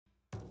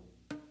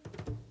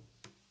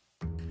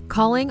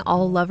Calling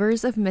all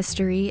lovers of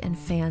mystery and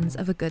fans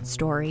of a good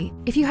story.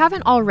 If you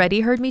haven't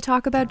already heard me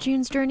talk about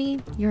June's Journey,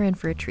 you're in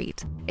for a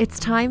treat. It's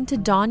time to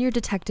don your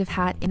detective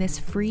hat in this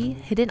free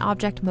hidden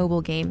object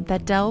mobile game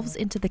that delves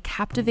into the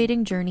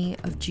captivating journey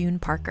of June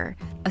Parker,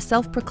 a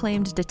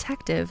self-proclaimed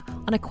detective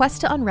on a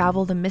quest to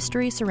unravel the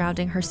mystery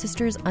surrounding her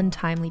sister's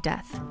untimely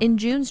death. In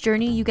June's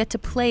Journey, you get to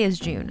play as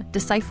June,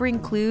 deciphering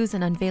clues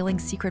and unveiling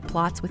secret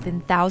plots within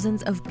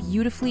thousands of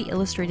beautifully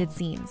illustrated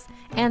scenes.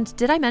 And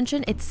did I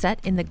mention it's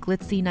set in the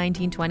glitzy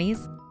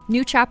 1920s?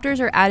 New chapters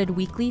are added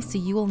weekly, so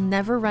you will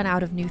never run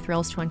out of new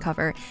thrills to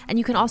uncover, and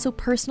you can also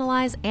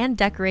personalize and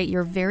decorate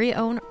your very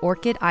own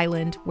Orchid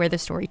Island where the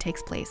story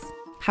takes place.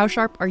 How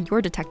sharp are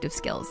your detective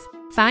skills?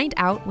 Find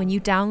out when you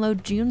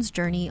download June's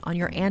Journey on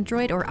your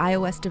Android or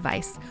iOS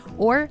device,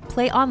 or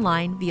play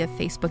online via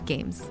Facebook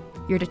Games.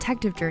 Your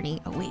detective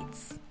journey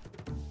awaits.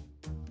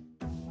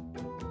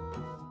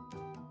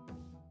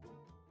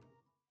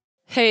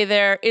 Hey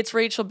there, it's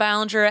Rachel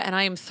Ballinger, and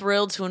I am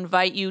thrilled to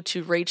invite you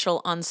to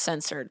Rachel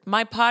Uncensored,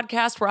 my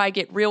podcast where I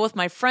get real with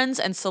my friends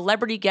and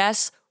celebrity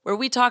guests, where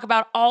we talk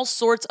about all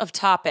sorts of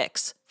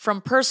topics. From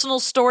personal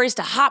stories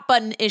to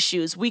hot-button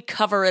issues, we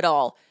cover it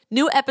all.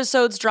 New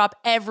episodes drop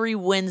every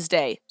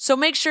Wednesday, so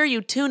make sure you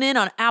tune in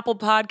on Apple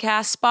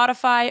Podcasts,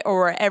 Spotify,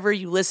 or wherever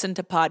you listen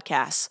to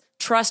podcasts.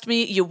 Trust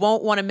me, you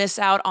won't want to miss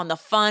out on the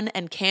fun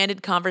and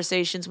candid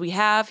conversations we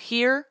have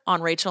here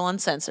on Rachel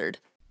Uncensored.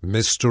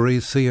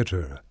 Mystery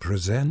Theater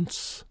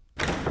presents...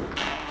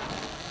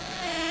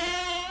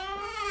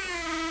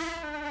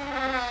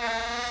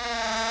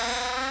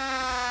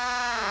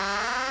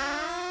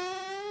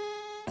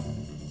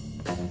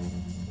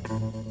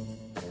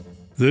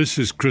 This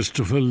is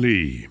Christopher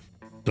Lee,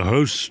 the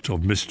host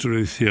of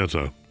Mystery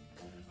Theater.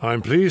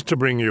 I'm pleased to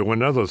bring you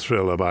another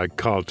thriller by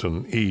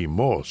Carlton E.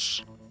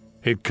 Morse.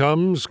 It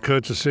comes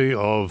courtesy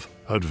of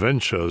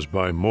Adventures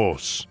by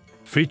Morse,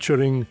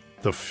 featuring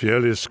the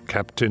fearless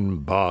Captain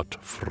Bart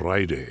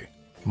Friday.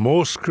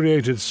 Morse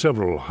created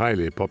several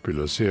highly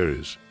popular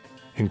series,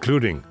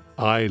 including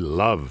I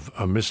Love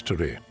a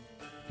Mystery.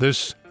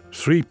 This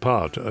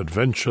three-part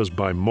Adventures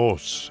by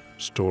Morse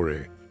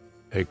story,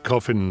 A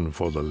Coffin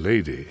for the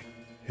Lady,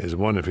 is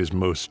one of his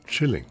most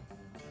chilling.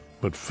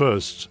 But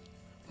first,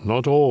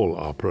 not all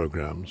our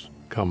programs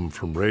come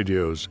from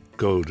radio's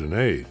golden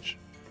age.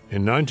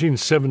 In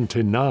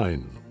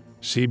 1979,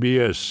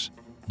 CBS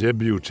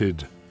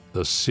debuted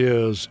the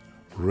Sears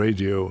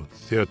Radio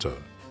Theater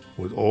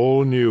with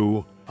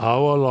all-new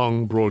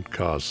hour-long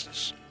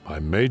broadcasts by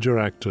major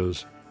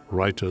actors,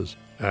 writers,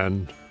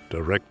 and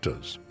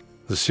directors.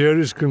 The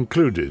series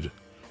concluded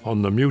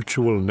on the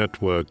Mutual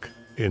Network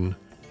in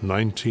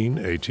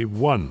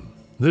 1981.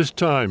 This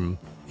time,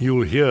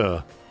 you'll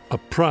hear a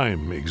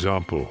prime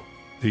example,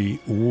 The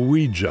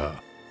Ouija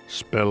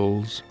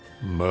Spells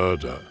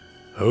Murder,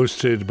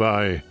 hosted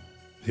by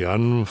the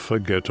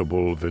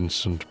unforgettable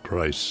Vincent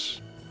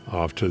Price,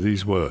 after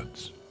these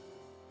words.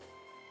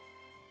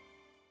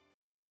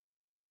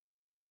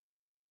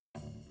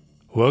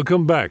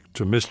 Welcome back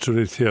to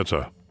Mystery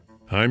Theater.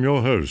 I'm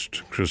your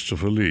host,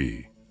 Christopher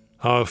Lee.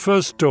 Our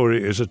first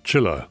story is a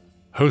chiller,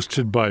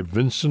 hosted by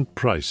Vincent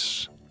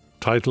Price,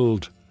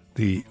 titled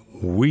The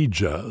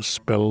Ouija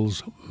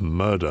Spells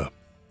Murder,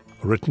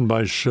 written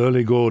by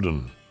Shirley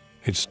Gordon.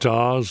 It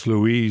stars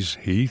Louise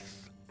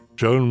Heath,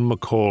 Joan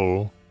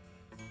McCall,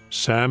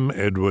 Sam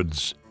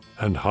Edwards,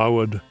 and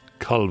Howard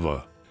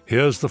Culver.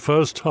 Here's the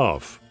first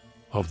half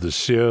of the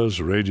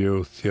Sears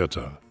Radio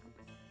Theater.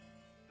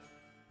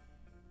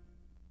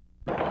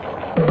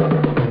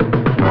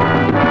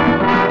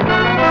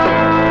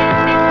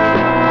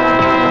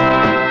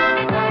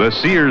 The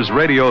Sears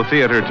Radio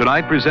Theater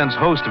tonight presents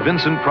host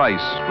Vincent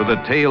Price with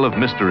a tale of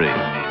mystery.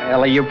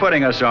 Ellie, you're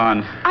putting us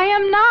on. I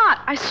am not,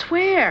 I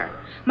swear.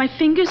 My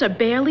fingers are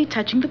barely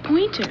touching the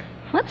pointer.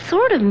 What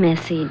sort of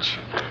message?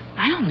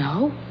 I don't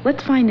know.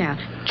 Let's find out.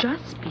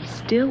 Just be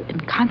still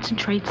and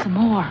concentrate some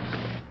more.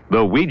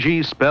 The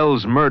Ouija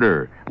Spells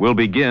Murder will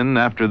begin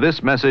after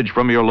this message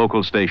from your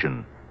local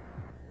station.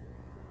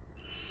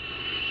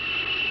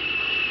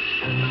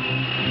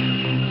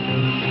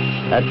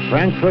 At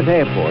Frankfurt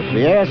Airport,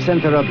 the air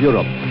center of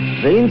Europe,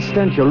 the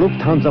instant your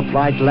Lufthansa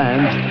flight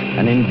lands,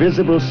 an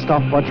invisible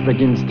stopwatch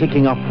begins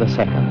ticking off the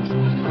seconds.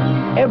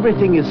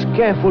 Everything is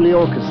carefully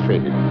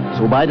orchestrated,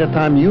 so by the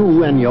time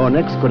you and your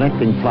next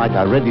connecting flight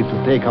are ready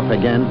to take off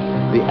again,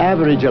 the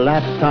average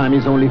elapsed time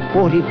is only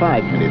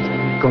 45 minutes,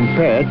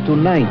 compared to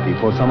 90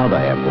 for some other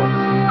airports.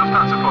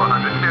 Lufthansa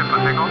 400, cleared for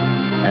takeoff.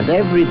 And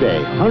every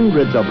day,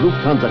 hundreds of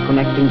Lufthansa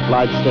connecting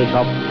flights take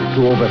off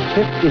to over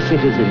 50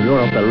 cities in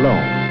Europe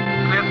alone.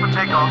 Cleared for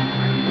takeoff.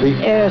 The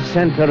air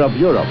center of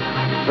Europe,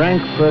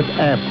 Frankfurt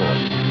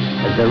Airport.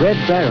 As the Red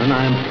Baron,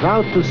 I am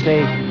proud to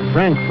say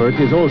Frankfurt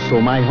is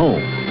also my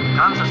home.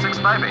 Lufthansa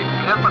 658,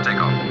 cleared for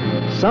takeoff.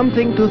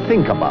 Something to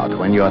think about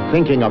when you are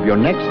thinking of your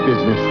next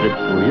business trip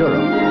to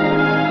Europe.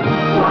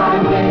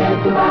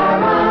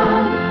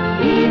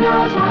 He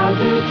knows how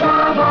to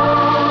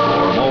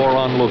travel. For more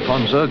on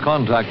Lufthansa,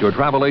 contact your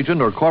travel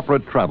agent or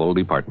corporate travel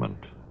department.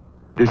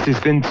 This is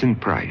Vincent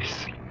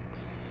Price.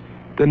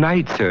 The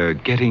nights are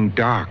getting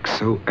dark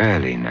so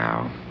early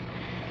now.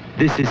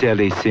 This is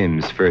Ellie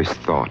Sims' first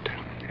thought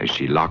as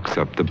she locks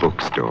up the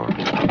bookstore,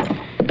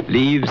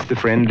 leaves the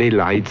friendly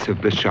lights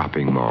of the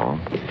shopping mall,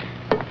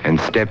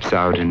 and steps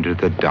out into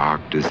the dark,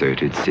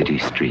 deserted city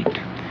street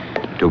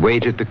to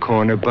wait at the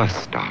corner bus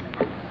stop,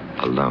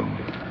 alone.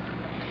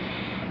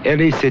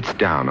 Ellie sits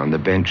down on the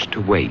bench to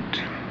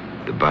wait.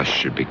 The bus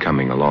should be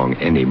coming along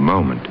any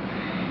moment.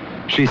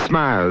 She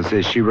smiles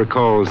as she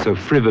recalls a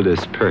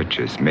frivolous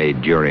purchase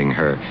made during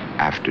her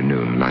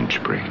afternoon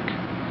lunch break.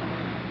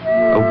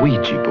 A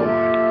Ouija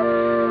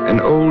board, an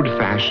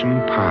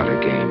old-fashioned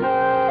parlor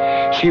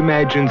game. She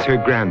imagines her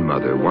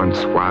grandmother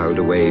once whiled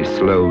away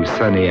slow,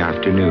 sunny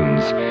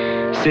afternoons,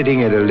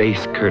 sitting at a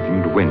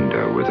lace-curtained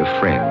window with a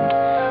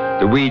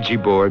friend, the Ouija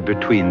board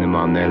between them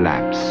on their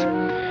laps,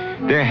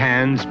 their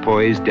hands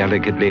poised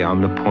delicately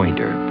on the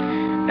pointer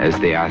as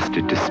they asked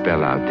it to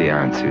spell out the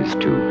answers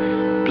to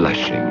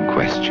blushing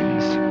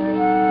questions.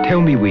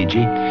 Tell me,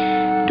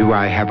 Ouija, do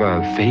I have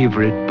a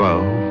favorite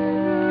beau?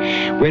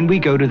 When we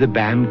go to the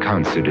band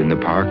concert in the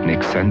park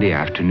next Sunday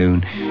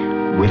afternoon,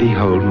 will he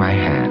hold my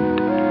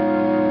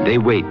hand? They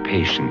wait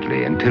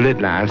patiently until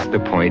at last the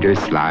pointer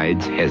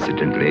slides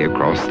hesitantly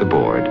across the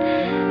board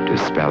to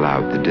spell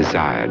out the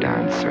desired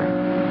answer.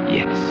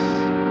 Yes.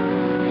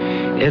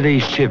 Ellie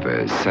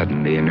shivers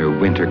suddenly in her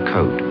winter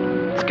coat.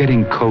 It's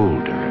getting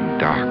colder and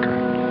darker.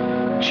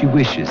 She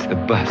wishes the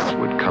bus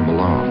would come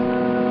along.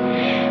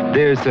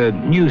 There's a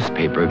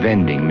newspaper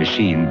vending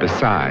machine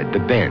beside the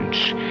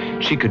bench.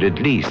 She could at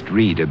least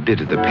read a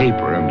bit of the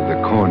paper under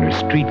the corner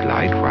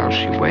streetlight while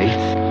she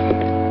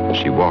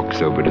waits. She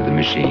walks over to the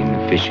machine,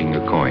 fishing a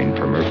coin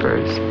from her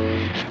purse,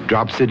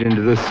 drops it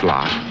into the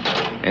slot,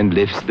 and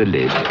lifts the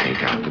lid to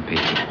take out the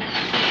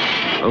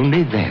paper.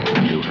 Only then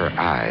do her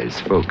eyes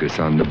focus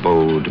on the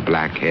bold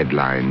black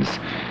headlines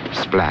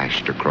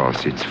splashed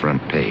across its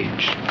front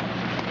page.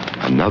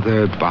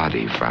 Another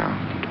body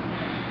found.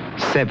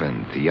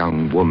 7th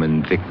young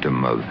woman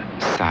victim of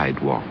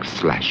sidewalk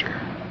slasher.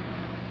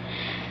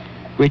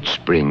 Which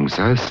brings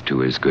us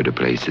to as good a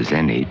place as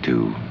any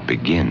to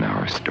begin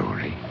our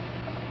story.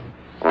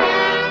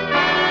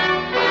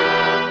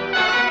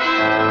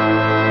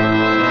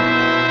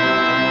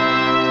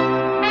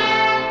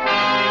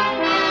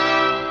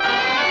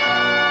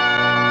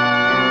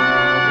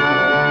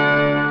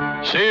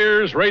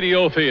 Sears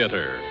Radio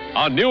Theater,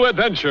 a new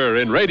adventure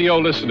in radio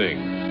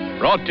listening.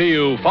 Brought to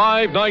you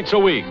 5 nights a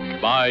week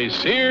by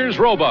Sears,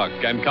 Roebuck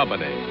and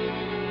Company.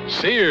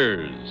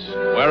 Sears,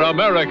 where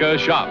America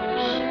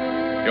shops.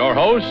 Your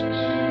hosts,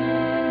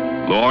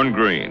 Lorne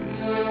Green.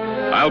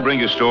 I'll bring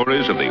you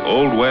stories of the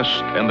Old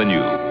West and the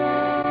New.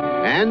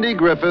 Andy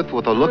Griffith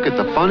with a look at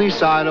the funny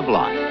side of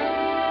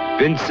life.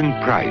 Vincent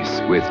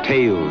Price with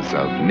tales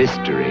of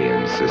mystery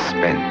and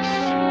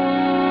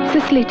suspense.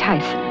 Cicely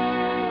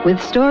Tyson with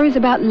stories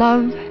about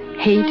love,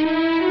 hate,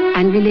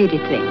 and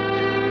related things.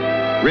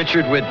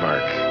 Richard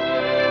Widmark.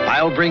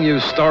 I'll bring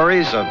you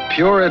stories of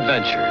pure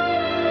adventure.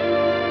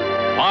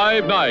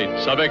 5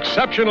 nights of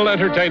exceptional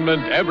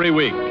entertainment every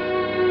week.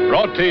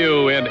 Brought to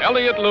you in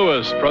Elliott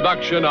Lewis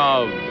production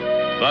of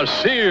the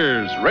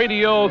Sears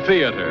Radio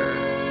Theater.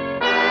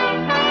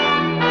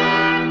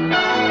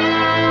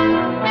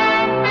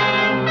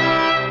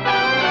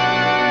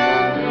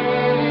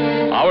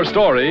 Our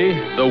story,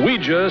 The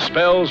Ouija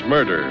Spells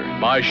Murder,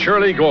 by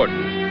Shirley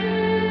Gordon.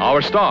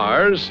 Our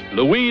stars,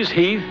 Louise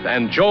Heath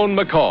and Joan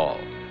McCall.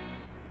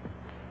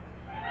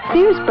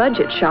 Sears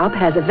Budget Shop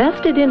has a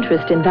vested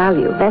interest in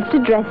value.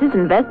 Vested dresses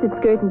and vested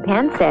skirt and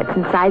pant sets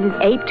in sizes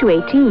 8 to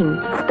 18.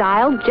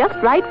 Styled just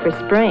right for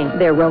spring.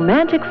 They're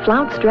romantic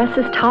flounce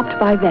dresses topped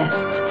by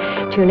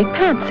vests. Tunic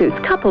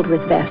pantsuits coupled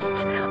with vests.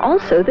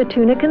 Also the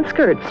tunic and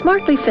skirt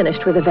smartly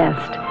finished with a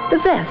vest. The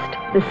vest,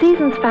 the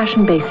season's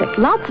fashion basic.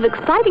 Lots of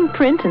exciting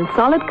print and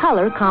solid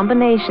color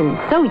combinations,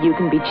 so you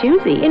can be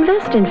choosy.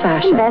 Invest in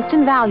fashion. Invest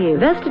in value.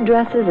 Vested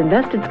dresses and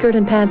vested skirt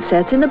and pant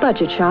sets in the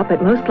Budget Shop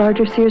at most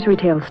larger Sears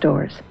retail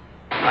stores.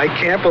 I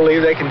can't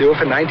believe they can do it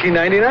for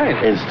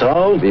 $19.99.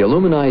 Installed? The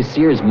aluminized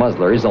Sears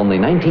muzzler is only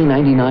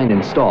 $19.99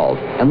 installed.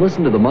 And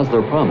listen to the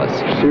muzzler promise.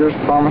 Sears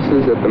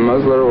promises that the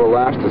muzzler will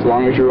last as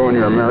long as you own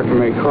your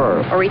American-made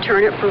car. Or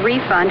return it for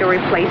refund or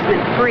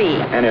replacement free.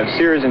 And if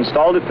Sears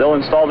installed it, they'll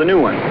install the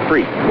new one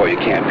free. Well, you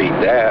can't beat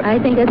that. I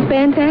think that's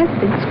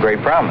fantastic. It's a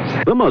great promise.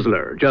 The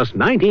muzzler, just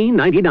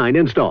 $19.99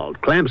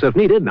 installed. Clamps if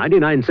needed,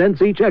 99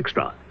 cents each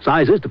extra.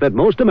 Sizes to fit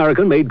most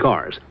American-made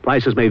cars.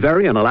 Prices may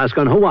vary in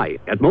Alaska and Hawaii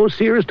at most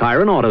Sears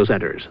Tire and Auto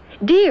Centers.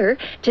 Dear,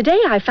 today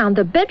I found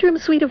the bedroom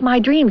suite of my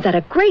dreams at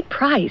a great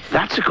price.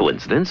 That's a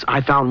coincidence.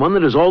 I found one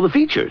that has all the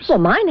features. Well,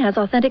 mine has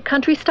authentic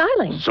country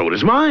styling. So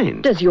does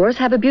mine. Does yours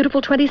have a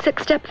beautiful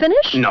 26-step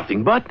finish?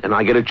 Nothing but, and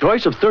I get a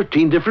choice of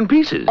 13 different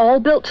pieces. All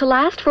built to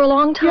last for a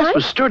long time? Yes,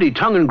 with sturdy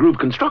tongue and groove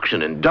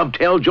construction and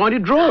dovetail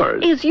jointed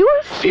drawers. Is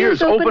yours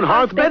Sears Open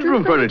Hearth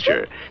Bedroom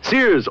Furniture?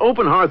 Sears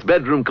Open Hearth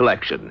Bedroom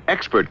Collection.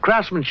 Expert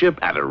craftsmanship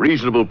at a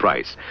reasonable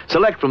price.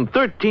 Select from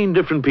 13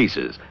 different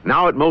pieces.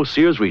 Now at most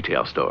Sears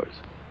retail stores.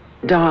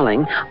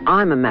 Darling,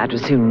 I'm a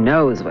mattress who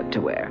knows what to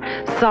wear.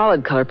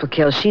 Solid color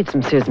percale sheets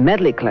from Sears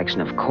Medley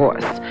collection, of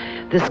course.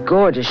 This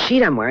gorgeous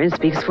sheet I'm wearing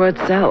speaks for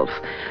itself.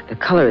 The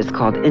color is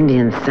called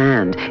Indian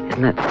Sand.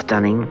 Isn't that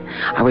stunning?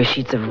 I wear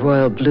sheets of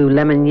royal blue,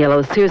 lemon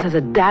yellow. Sears has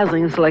a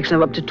dazzling selection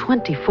of up to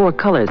 24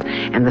 colors.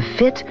 And the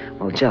fit,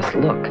 well, just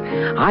look.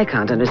 I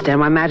can't understand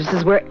why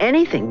mattresses wear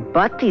anything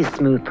but these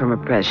smooth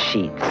permapress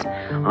sheets.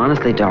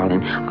 Honestly,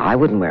 darling, I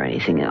wouldn't wear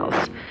anything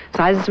else.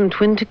 Sizes from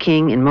twin to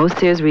king in most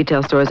Sears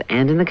retail stores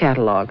and in the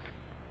catalog.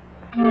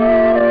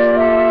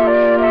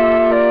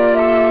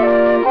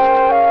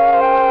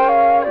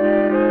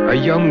 A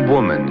young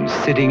woman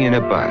sitting in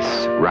a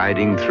bus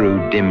riding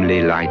through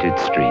dimly lighted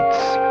streets.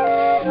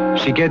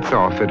 She gets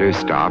off at her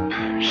stop,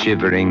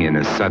 shivering in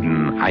a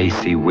sudden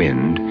icy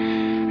wind,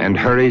 and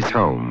hurries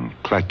home,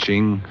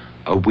 clutching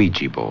a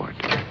Ouija board.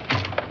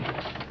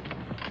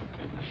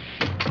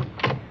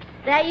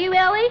 That you,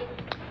 Ellie?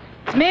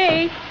 It's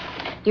me.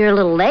 You're a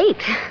little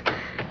late.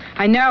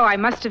 I know. I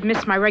must have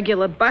missed my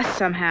regular bus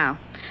somehow.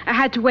 I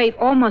had to wait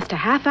almost a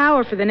half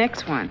hour for the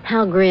next one.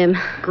 How grim.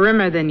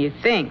 Grimmer than you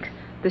think.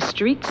 The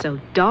street's so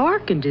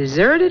dark and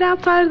deserted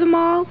outside of the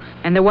mall,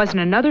 and there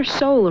wasn't another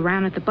soul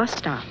around at the bus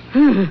stop.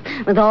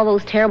 With all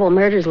those terrible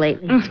murders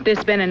lately.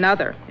 There's been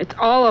another. It's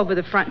all over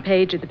the front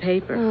page of the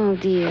paper. Oh,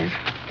 dear.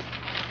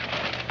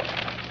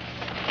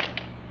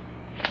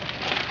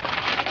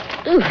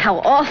 Ooh, how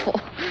awful.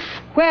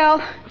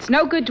 Well, it's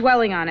no good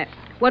dwelling on it.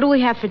 What do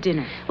we have for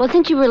dinner? Well,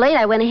 since you were late,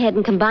 I went ahead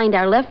and combined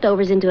our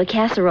leftovers into a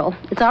casserole.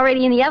 It's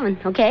already in the oven,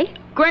 okay?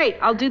 Great.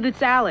 I'll do the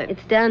salad.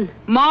 It's done.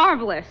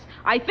 Marvelous.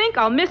 I think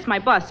I'll miss my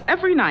bus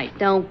every night.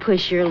 Don't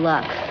push your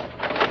luck.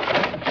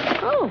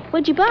 Oh,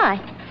 what'd you buy?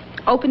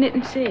 Open it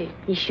and see.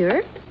 You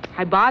sure?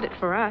 I bought it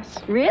for us.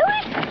 Really?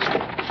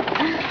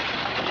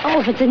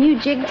 Oh, if it's a new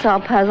jigsaw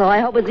puzzle, I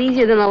hope it's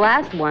easier than the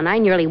last one. I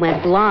nearly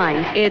went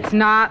blind. It's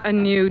not a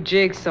new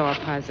jigsaw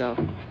puzzle.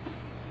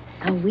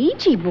 A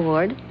Ouija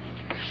board?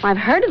 Well, I've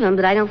heard of them,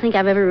 but I don't think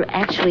I've ever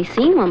actually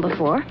seen one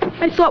before.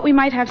 I thought we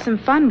might have some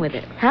fun with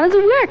it. How does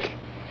it work?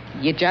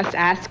 You just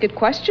ask it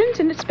questions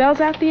and it spells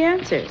out the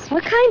answers.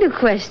 What kind of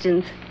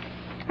questions?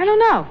 I don't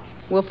know.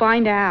 We'll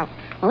find out.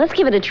 Well, let's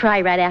give it a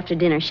try right after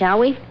dinner, shall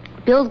we?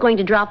 Bill's going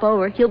to drop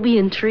over. He'll be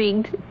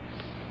intrigued.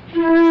 Are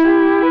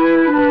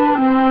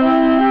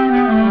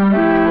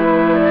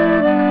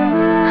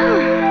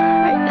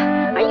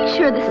you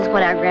sure this is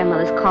what our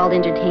grandmothers called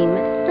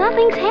entertainment?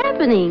 Nothing's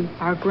happening.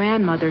 Our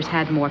grandmothers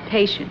had more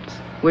patience.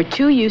 We're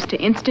too used to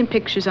instant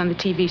pictures on the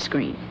TV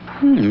screen.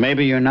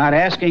 Maybe you're not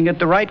asking it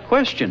the right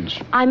questions.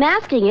 I'm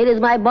asking it,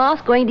 is my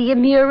boss going to give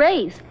me a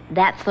raise?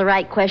 That's the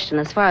right question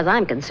as far as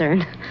I'm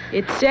concerned.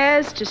 It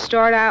says to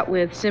start out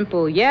with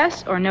simple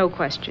yes or no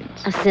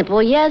questions. A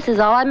simple yes is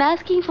all I'm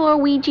asking for,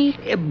 Ouija.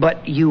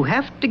 But you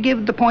have to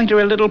give the pointer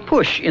a little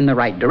push in the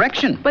right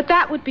direction. But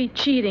that would be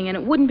cheating, and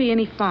it wouldn't be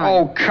any fun.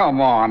 Oh, come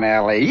on,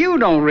 Ellie. You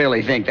don't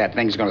really think that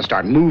thing's going to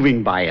start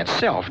moving by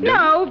itself, do you?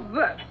 No,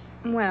 but...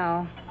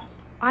 well...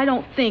 I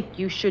don't think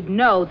you should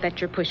know that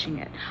you're pushing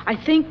it. I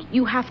think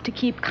you have to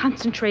keep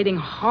concentrating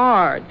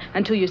hard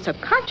until your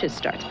subconscious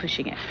starts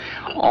pushing it.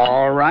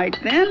 All right,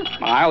 then.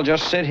 I'll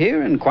just sit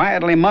here and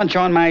quietly munch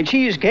on my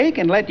cheesecake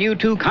and let you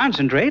two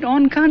concentrate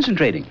on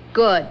concentrating.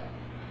 Good.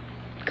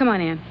 Come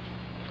on, Ann.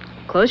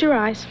 Close your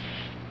eyes.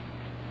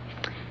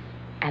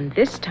 And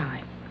this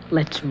time,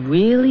 let's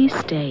really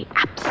stay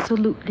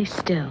absolutely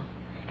still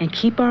and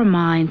keep our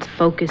minds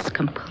focused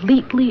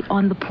completely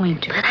on the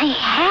pointer. But I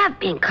have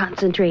been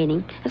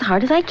concentrating as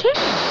hard as I can.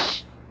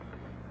 Shh.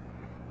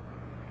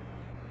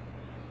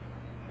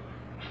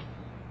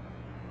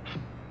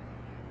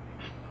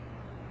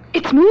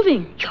 It's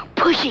moving. You're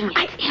pushing it.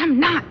 I am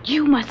not.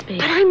 You must be.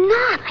 But I'm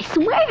not, I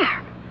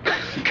swear.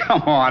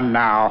 Come on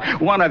now.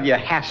 One of you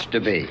has to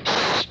be.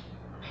 Shh.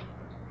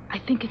 I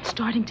think it's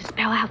starting to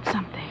spell out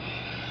something.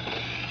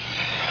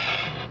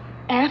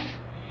 F-I-N-D.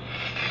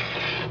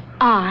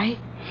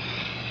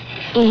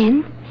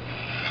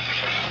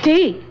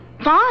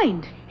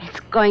 Find. It's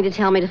going to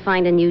tell me to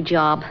find a new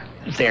job.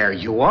 There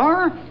you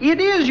are. It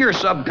is your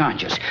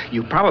subconscious.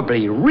 You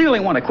probably really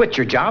want to quit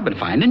your job and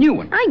find a new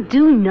one. I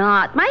do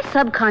not. My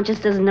subconscious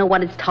doesn't know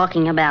what it's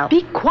talking about.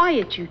 Be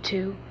quiet, you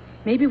two.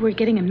 Maybe we're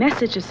getting a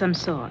message of some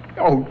sort.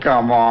 Oh,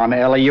 come on,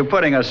 Ellie. You're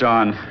putting us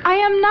on. I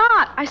am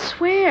not. I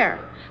swear.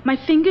 My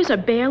fingers are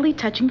barely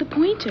touching the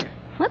pointer.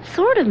 What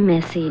sort of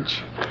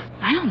message?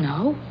 I don't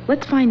know.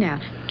 Let's find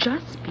out.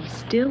 Just be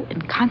still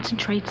and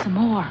concentrate some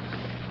more.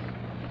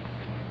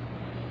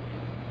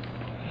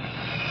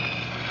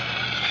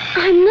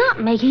 I'm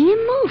not making it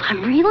move.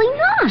 I'm really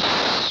not.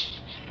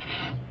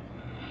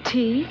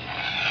 T-H-E.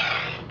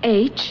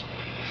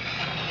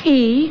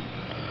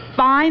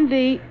 Find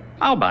the...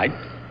 I'll bite.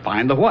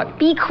 Find the what?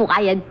 Be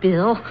quiet,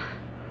 Bill.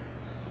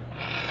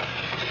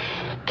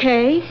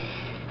 K-I-L-L.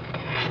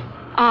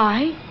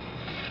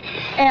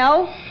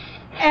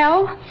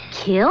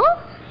 Kill?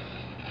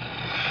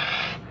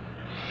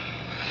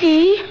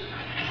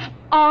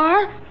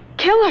 E-R.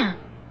 Killer.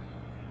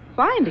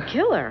 Find a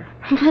killer.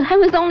 But I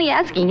was only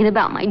asking it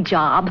about my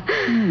job.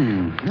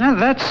 Now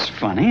that's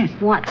funny.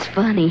 What's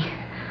funny?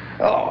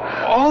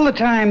 All the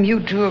time you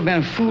two have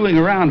been fooling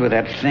around with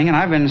that thing, and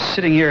I've been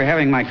sitting here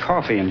having my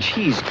coffee and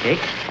cheesecake,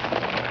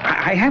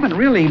 I haven't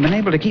really been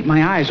able to keep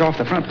my eyes off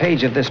the front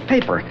page of this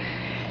paper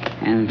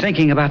and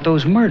thinking about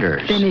those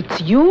murders. Then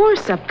it's your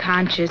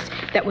subconscious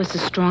that was the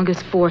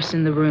strongest force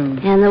in the room.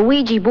 And the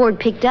Ouija board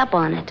picked up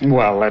on it.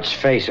 Well, let's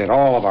face it,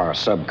 all of our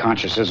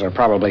subconsciouses are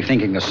probably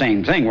thinking the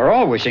same thing. We're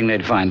all wishing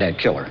they'd find that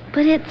killer.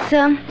 But it's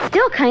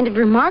still kind of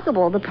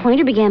remarkable. The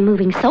pointer began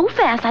moving so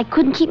fast I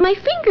couldn't keep my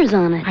fingers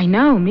on it. I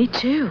know, me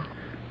too.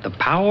 The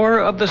power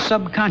of the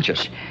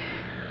subconscious.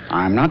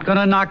 I'm not going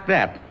to knock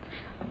that.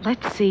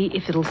 Let's see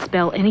if it'll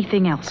spell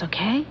anything else,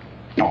 okay?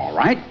 All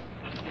right.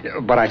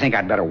 But I think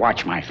I'd better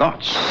watch my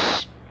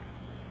thoughts.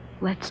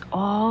 Let's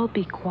all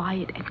be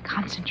quiet and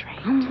concentrate.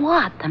 On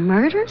what? The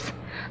murders?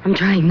 I'm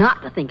trying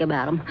not to think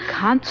about them.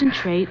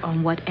 Concentrate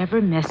on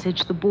whatever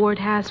message the board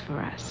has for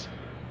us.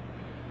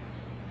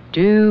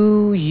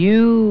 Do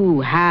you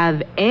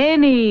have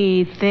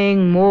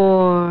anything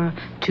more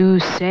to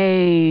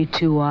say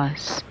to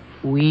us,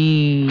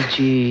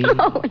 Ouija?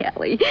 Oh,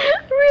 Ellie,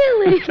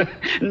 really?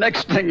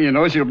 Next thing you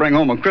know, she'll bring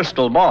home a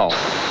crystal ball.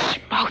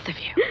 Both of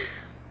you.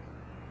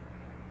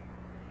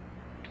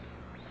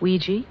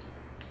 Ouija,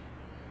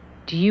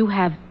 do you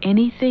have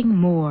anything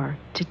more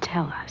to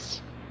tell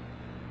us?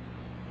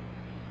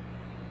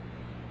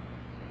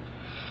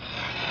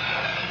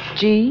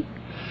 G-O-T.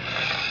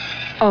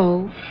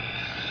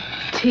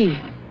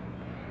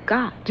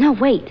 God. No,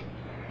 wait.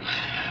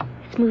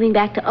 It's moving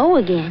back to O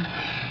again.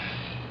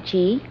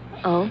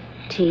 G-O-T-O.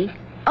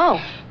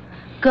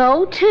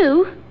 Go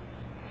to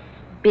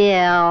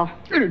Bill.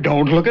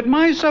 Don't look at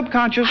my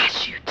subconscious.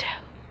 Yes, you do.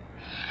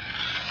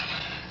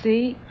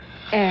 C-L-O-U.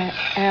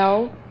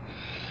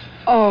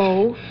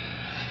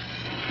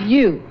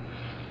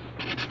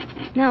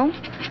 No,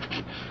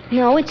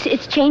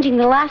 it's changing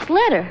the last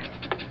letter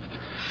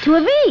to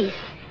a V.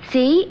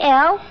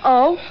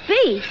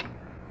 C-L-O-V.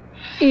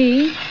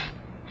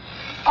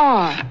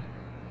 E-R.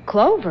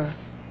 Clover.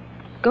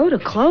 Go to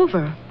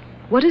Clover.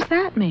 What does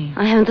that mean?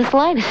 I haven't the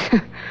slightest.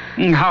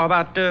 How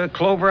about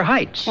Clover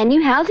Heights? A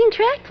new housing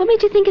tract? What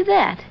made you think of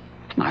that?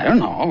 I don't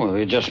know.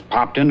 It just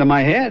popped into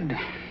my head.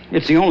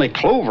 It's the only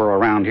Clover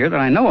around here that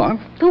I know of.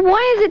 But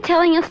why is it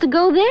telling us to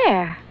go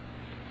there?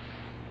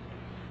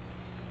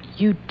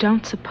 You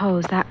don't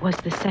suppose that was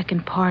the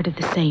second part of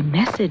the same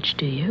message,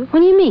 do you? What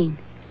do you mean?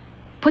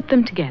 Put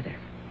them together.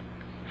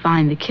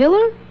 Find the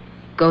killer,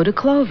 go to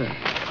Clover.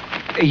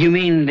 You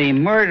mean the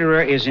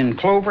murderer is in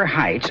Clover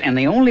Heights, and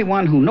the only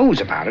one who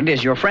knows about it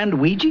is your friend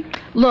Ouija?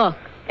 Look,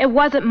 it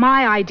wasn't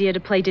my idea to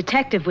play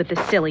detective with this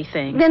silly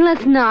thing. Then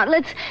let's not.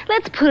 Let's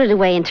put it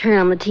away and turn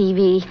on the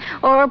TV.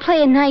 Or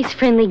play a nice,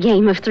 friendly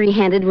game of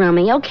three-handed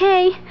rummy,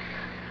 okay?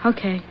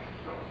 Okay.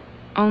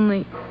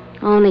 Only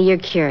you're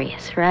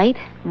curious, right?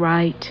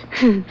 Right.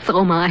 So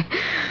am I.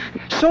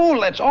 So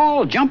let's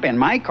all jump in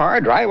my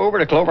car, drive over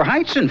to Clover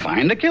Heights, and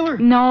find the killer.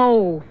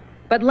 No,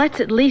 but let's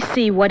at least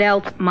see what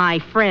else my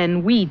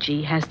friend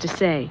Ouija has to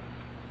say.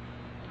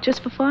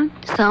 Just for fun?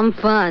 Some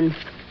fun.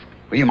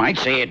 Well, you might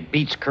say it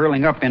beats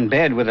curling up in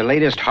bed with the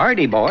latest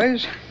Hardy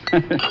Boys.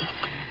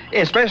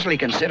 Especially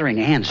considering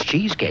Ann's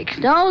cheesecake.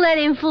 Don't let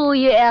him fool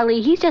you,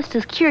 Ellie. He's just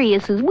as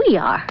curious as we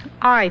are.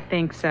 I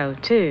think so,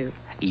 too.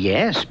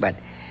 Yes, but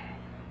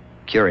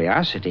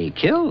curiosity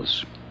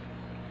kills.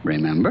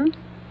 Remember?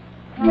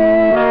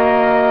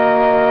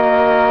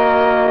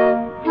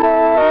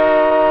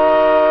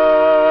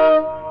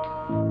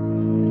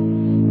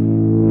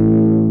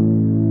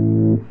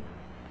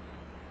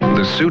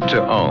 The suit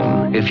to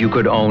own, if you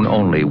could own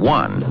only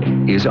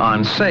one, is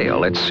on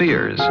sale at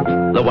Sears.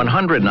 The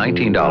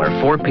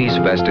 $119 four-piece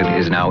vested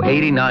is now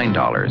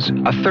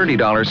 $89, a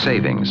 $30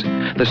 savings.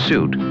 The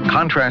suit,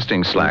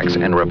 contrasting slacks,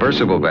 and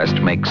reversible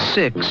vest make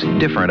 6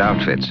 different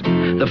outfits.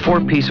 The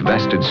four-piece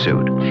vested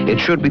suit, it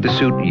should be the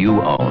suit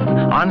you own.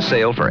 On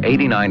sale for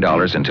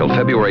 $89 until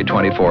February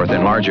 24th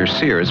in larger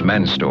Sears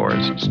men's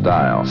stores.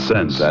 Style,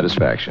 sense,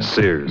 satisfaction.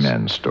 Sears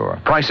men's store.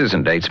 Prices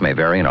and dates may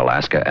vary in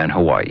Alaska and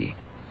Hawaii.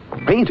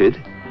 Painted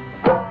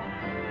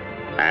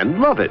and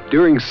love it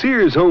during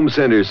Sears Home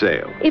Center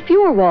sale. If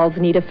your walls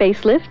need a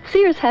facelift,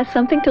 Sears has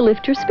something to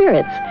lift your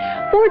spirits.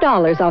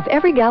 $4 off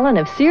every gallon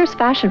of Sears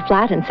Fashion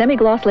Flat and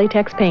Semi-Gloss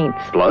Latex paints.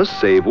 Plus,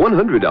 save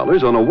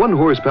 $100 on a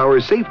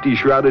 1-horsepower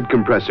safety-shrouded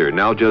compressor,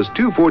 now just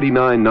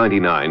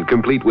 $249.99,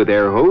 complete with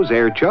air hose,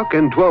 air chuck,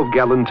 and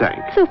 12-gallon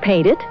tank. So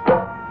paint it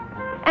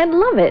and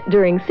love it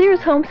during Sears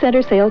Home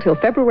Center sale till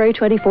February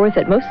 24th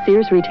at most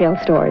Sears retail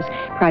stores.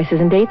 Prices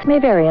and dates may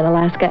vary in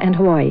Alaska and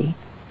Hawaii.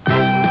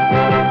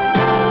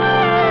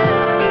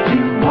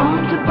 You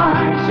want to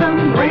buy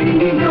some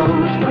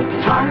radios, but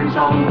tires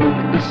all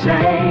look the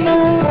same.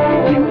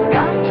 You've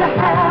got to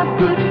have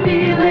good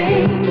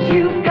feelings.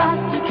 You've got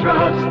to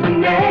trust the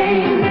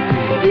name.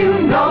 You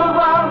know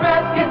our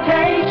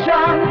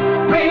reputation.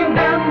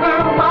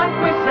 Remember what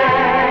we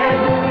said.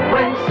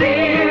 When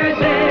Sears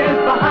is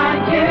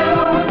behind you,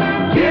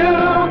 you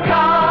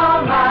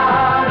come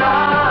out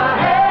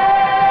ahead.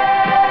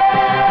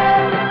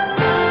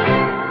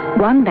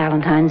 one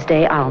Valentine's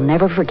Day I'll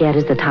never forget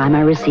is the time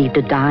I received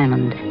a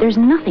diamond. There's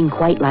nothing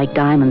quite like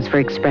diamonds for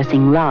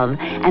expressing love,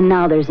 and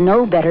now there's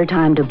no better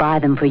time to buy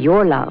them for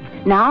your love.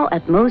 Now,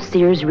 at most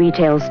Sears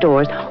retail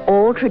stores,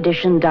 all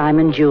tradition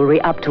diamond jewelry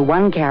up to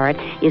 1 carat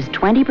is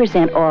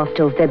 20% off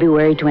till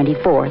February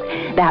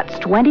 24th. That's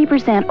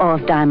 20%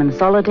 off diamond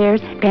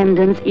solitaires,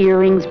 pendants,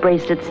 earrings,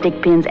 bracelets,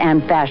 stick pins,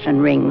 and fashion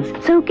rings.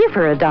 So give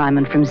her a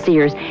diamond from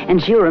Sears,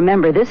 and she'll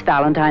remember this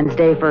Valentine's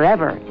Day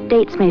forever.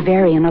 Dates may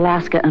vary in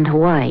Alaska and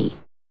Hawaii.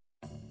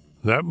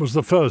 That was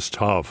the first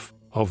half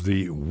of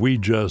the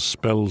Ouija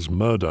Spells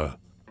Murder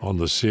on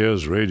the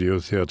Sears Radio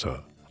Theatre.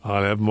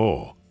 I'll have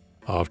more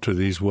after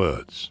these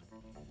words.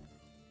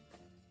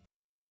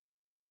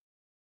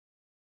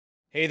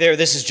 Hey there,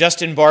 this is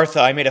Justin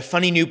Bartha. I made a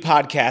funny new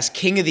podcast,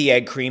 King of the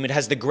Egg Cream. It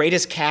has the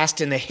greatest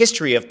cast in the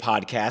history of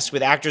podcasts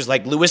with actors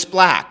like Louis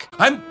Black.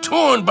 I'm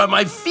torn by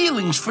my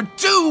feelings for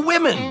 2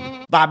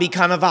 women. Bobby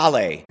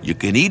Cannavale. You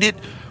can eat it,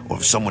 or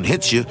if someone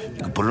hits you,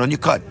 you can put it on your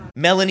cut.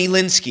 Melanie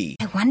Linsky.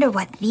 I wonder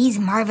what these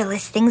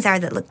marvelous things are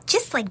that look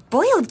just like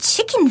boiled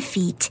chicken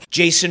feet.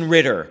 Jason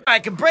Ritter. I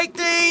can break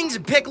things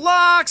and pick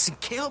locks and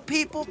kill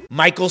people.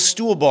 Michael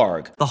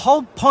Stuhlbarg. The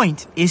whole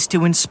point is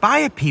to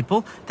inspire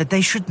people that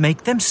they should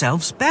make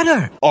themselves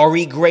better.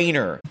 Ari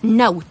Grainer.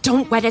 No,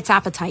 don't whet its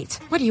appetite.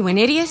 What are you, an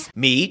idiot?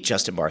 Me,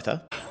 Justin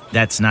Bartha.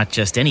 That's not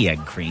just any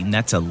egg cream,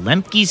 that's a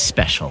Lemke's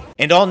special.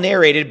 And all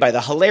narrated by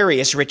the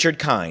hilarious Richard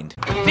Kind.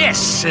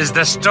 This is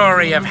the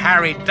story of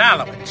Harry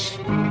Dalowitz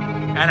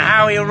and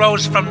how he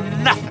rose from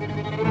nothing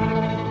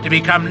to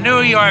become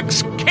New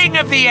York's King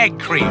of the Egg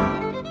Cream.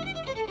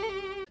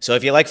 So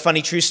if you like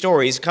funny true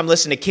stories, come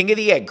listen to King of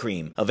the Egg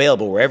Cream,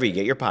 available wherever you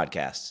get your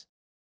podcasts.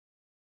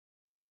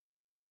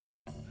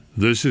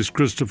 This is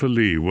Christopher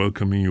Lee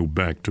welcoming you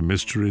back to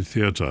Mystery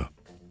Theatre.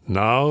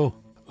 Now,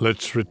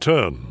 let's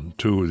return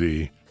to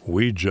the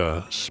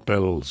Ouija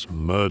Spells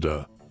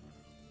Murder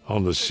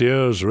on the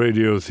Sears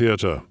Radio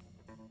Theatre.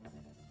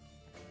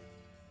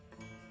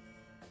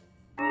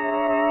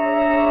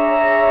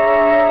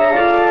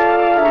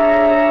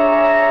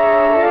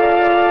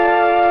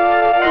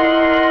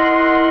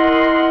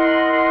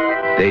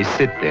 They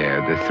sit there,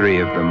 the 3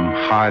 of them,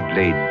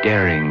 hardly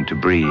daring to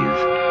breathe.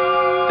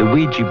 The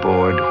Ouija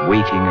board,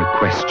 waiting a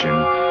question,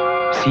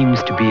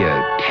 seems to be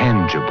a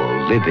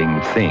tangible,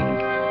 living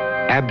thing.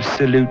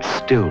 Absolute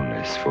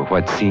stillness for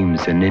what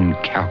seems an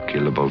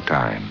incalculable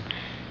time.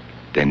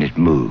 Then it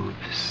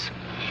moves.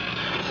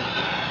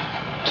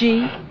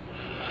 G-E-T.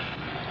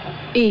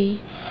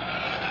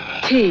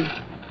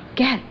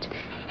 Get.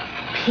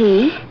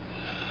 P-O-L-I.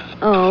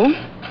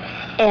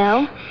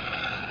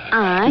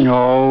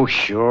 Oh,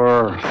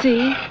 sure.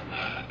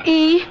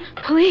 C-E.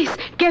 Police.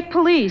 Get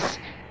police.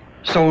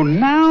 So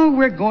now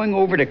we're going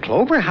over to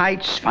Clover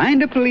Heights,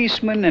 find a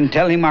policeman, and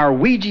tell him our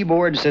Ouija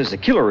board says the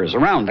killer is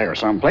around there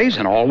someplace,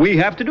 and all we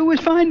have to do is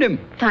find him.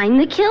 Find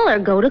the killer,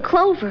 go to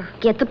Clover,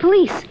 get the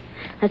police.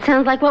 That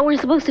sounds like what we're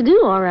supposed to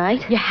do, all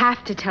right. You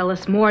have to tell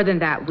us more than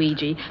that,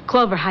 Ouija.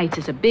 Clover Heights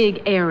is a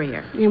big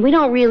area. And we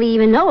don't really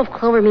even know if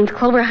Clover means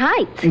Clover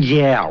Heights.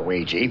 Yeah,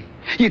 Ouija.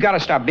 You gotta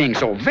stop being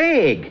so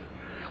vague.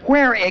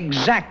 Where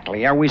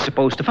exactly are we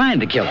supposed to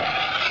find the killer?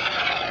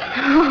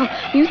 Oh,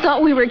 you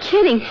thought we were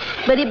kidding,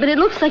 but it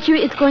looks like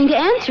it's going to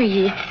answer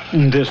you.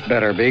 This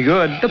better be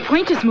good. The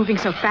pointer's moving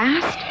so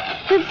fast.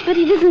 But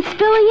he isn't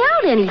spelling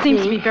out anything.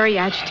 Seems to be very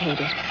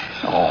agitated.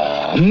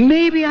 Oh,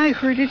 maybe I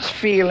hurt its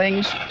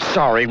feelings.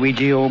 Sorry,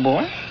 Ouija, old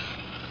boy.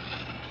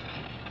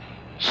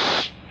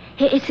 Shh.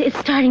 It's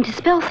starting to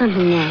spell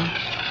something now.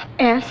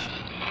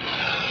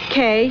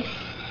 S-K-O-L.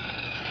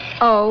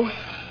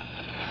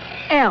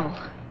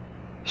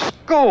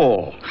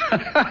 Skull.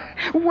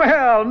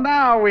 Well,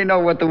 now we know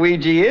what the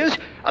Ouija is.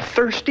 A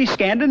thirsty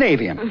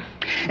Scandinavian.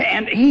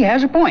 And he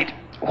has a point.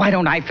 Why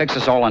don't I fix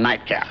us all a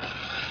nightcap?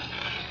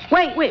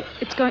 Wait.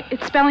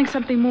 It's spelling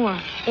something more.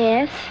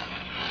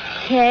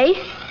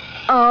 S-K-O.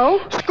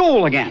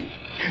 Skull again.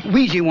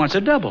 Ouija wants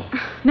a double.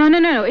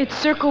 No. It's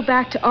circled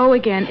back to O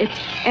again. It's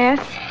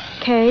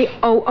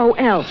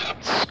S-K-O-O-L.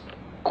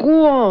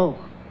 School.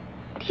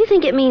 Do you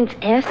think it means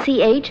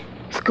S-C-H?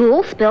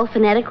 School, spelled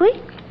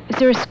phonetically? Is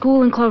there a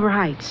school in Clover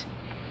Heights?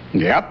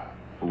 Yep.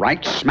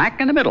 Right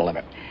smack in the middle of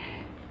it.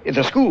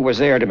 The school was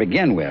there to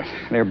begin with.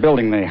 They're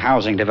building the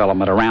housing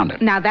development around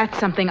it. Now, that's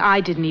something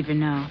I didn't even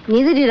know.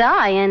 Neither did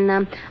I,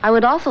 and I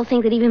would also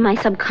think that even my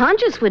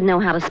subconscious would know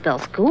how to spell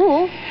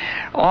school.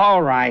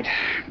 All right.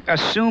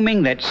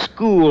 Assuming that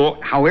school,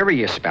 however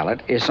you spell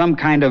it, is some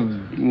kind of,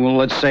 well,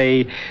 let's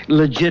say,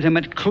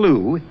 legitimate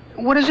clue,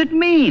 what does it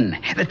mean?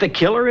 That the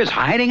killer is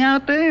hiding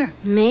out there?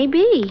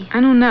 Maybe. I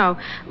don't know.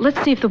 Let's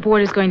see if the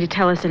board is going to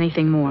tell us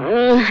anything more.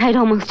 I'd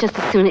almost just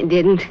as soon it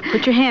didn't.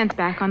 Put your hands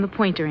back on the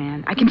pointer,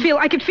 Anne. I can feel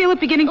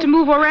it beginning to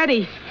move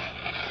already.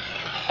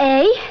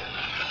 A-L-L-E-Y.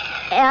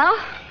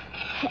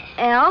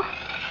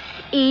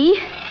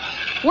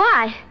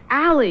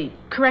 Alley.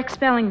 Correct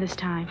spelling this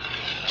time.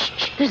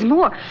 Shh, there's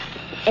more.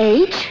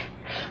 H-O-U-S.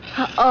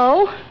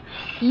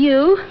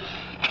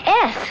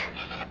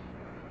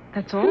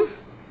 That's all?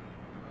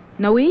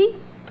 No E?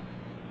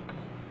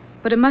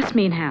 But it must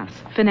mean house.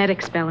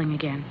 Phonetic spelling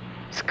again.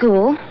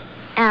 School,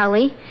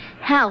 alley,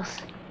 house.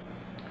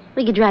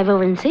 We could drive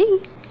over and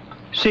see.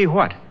 See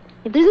what?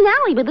 If there's an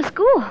alley by the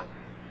school.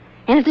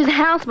 And if there's a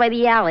house by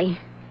the alley.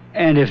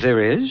 And if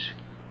there is?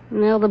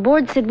 Well, the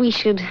board said we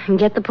should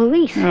get the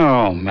police.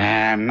 Oh,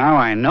 man, now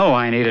I know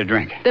I need a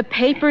drink. The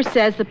paper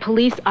says the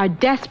police are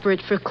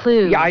desperate for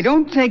clues. Yeah, I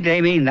don't think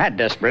they mean that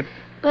desperate.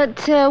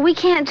 But we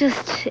can't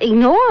just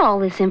ignore all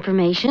this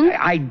information.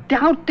 I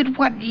doubt that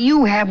what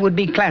you have would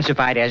be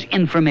classified as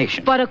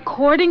information. But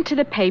according to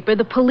the paper,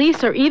 the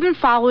police are even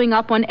following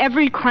up on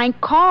every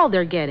crank call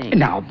they're getting.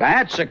 Now,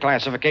 that's a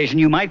classification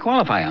you might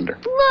qualify under.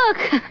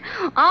 Look,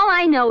 all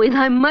I know is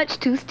I'm much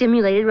too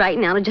stimulated right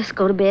now to just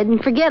go to bed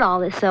and forget all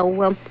this. So,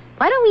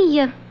 why don't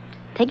we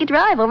take a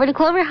drive over to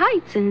Clover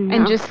Heights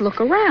and just look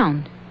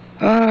around?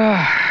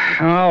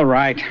 All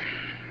right.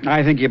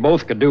 I think you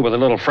both could do with a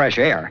little fresh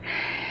air.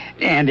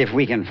 And if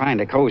we can find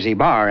a cozy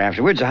bar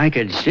afterwards, I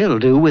could still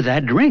do with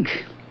that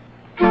drink.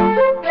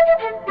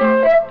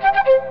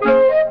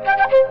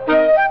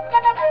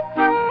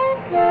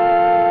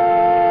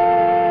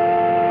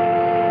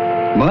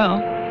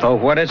 Well, for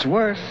what it's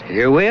worth,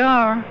 here we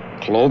are,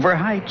 Clover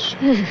Heights.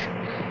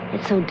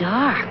 It's so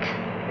dark.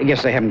 I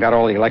guess they haven't got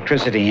all the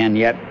electricity in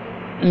yet.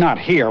 Not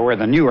here, where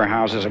the newer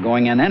houses are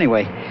going in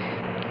anyway.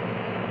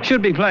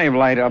 Should be plenty of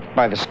light up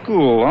by the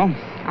school, though.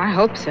 I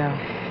hope so.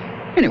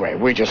 Anyway,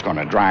 we're just going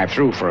to drive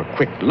through for a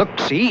quick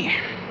look-see.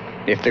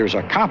 If there's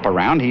a cop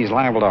around, he's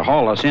liable to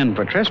haul us in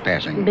for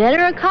trespassing.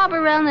 Better a cop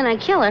around than a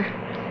killer.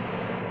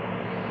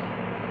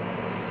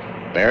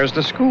 There's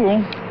the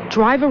school.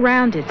 Drive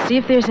around it. See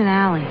if there's an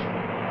alley.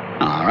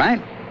 All right.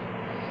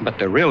 But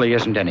there really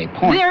isn't any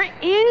point. There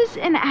is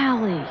an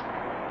alley.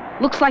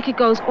 Looks like it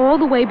goes all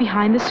the way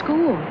behind the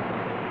school.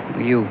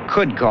 You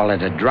could call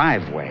it a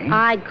driveway.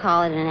 I'd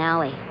call it an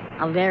alley.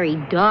 A very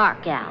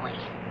dark alley.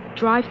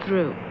 Drive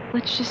through.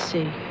 Let's just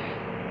see.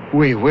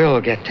 We will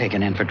get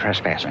taken in for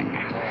trespassing.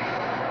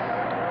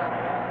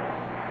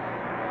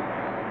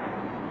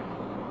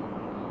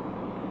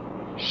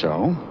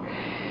 So,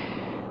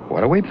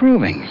 what are we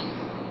proving?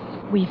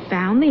 We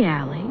found the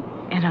alley,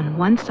 and on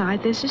one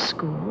side there's a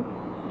school,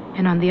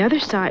 and on the other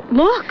side,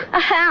 look! A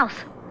house!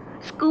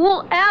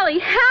 School, alley,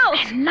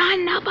 house! And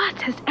none of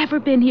us has ever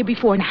been here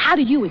before, and how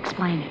do you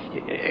explain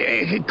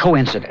it?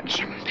 Coincidence.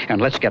 And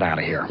let's get out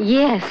of here.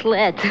 Yes,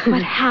 let's.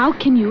 But how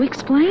can you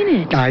explain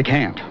it? I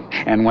can't.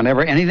 And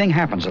whenever anything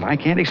happens that I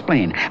can't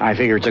explain, I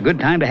figure it's a good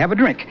time to have a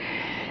drink.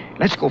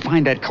 Let's go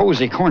find that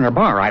cozy corner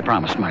bar I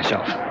promised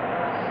myself.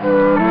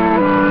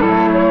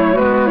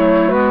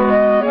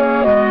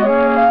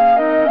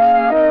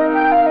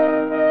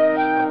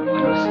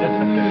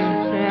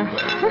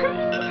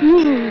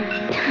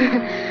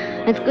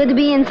 It's good to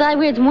be inside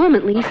where it's warm,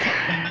 at least.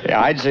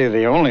 Yeah, I'd say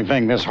the only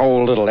thing this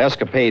whole little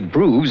escapade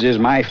proves is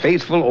my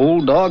faithful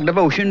old dog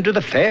devotion to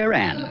the fair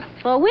Anne.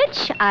 For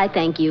which I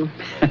thank you.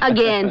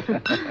 Again.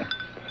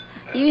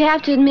 You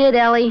have to admit,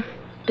 Ellie,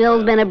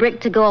 Bill's been a brick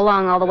to go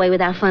along all the way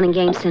with our fun and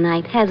games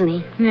tonight, hasn't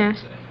he?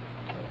 Yes.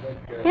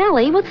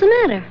 Ellie, what's the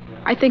matter?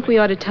 I think we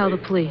ought to tell the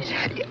police.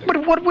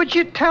 But what would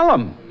you tell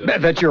them?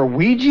 That your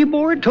Ouija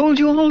board told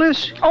you all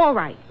this? All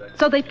right.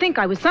 So they think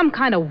I was some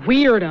kind of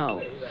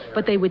weirdo.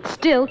 But they would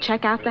still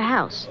check out the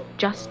house,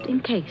 just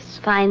in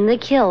case. Find the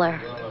killer.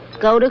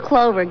 Go to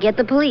Clover, get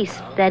the police.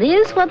 That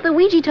is what the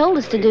Ouija told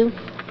us to do.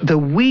 The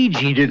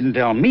Ouija didn't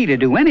tell me to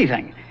do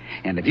anything.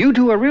 And if you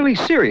two are really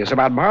serious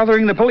about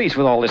bothering the police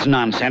with all this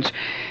nonsense,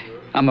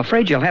 I'm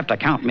afraid you'll have to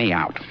count me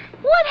out.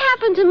 What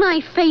happened to my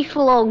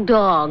faithful old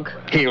dog?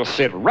 He'll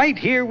sit right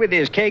here with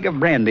his keg of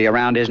brandy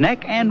around his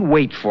neck and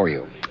wait for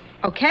you.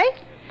 Okay?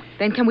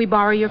 Then can we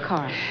borrow your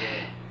car?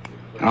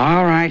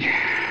 All right.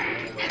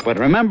 But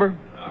remember,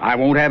 I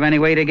won't have any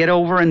way to get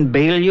over and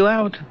bail you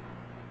out.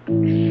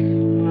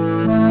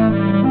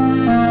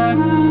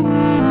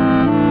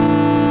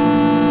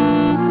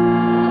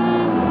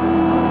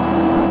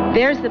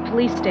 There's the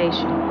police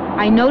station.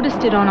 I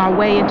noticed it on our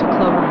way into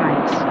Clover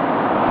Heights.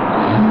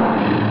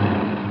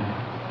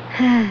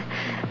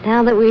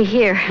 Now that we're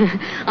here,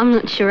 I'm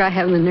not sure I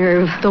have the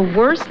nerve. The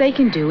worst they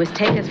can do is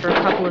take us for a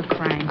couple of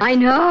cranks. I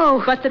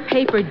know. But the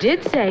paper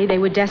did say they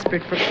were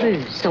desperate for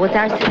clues. So it's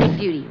our civic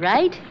duty,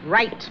 right?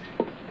 Right.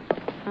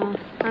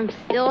 I'm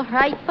still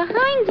right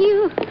behind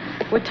you.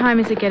 What time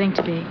is it getting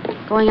to be?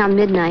 Going on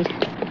midnight.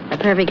 A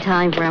perfect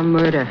time for a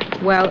murder.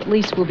 Well, at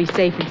least we'll be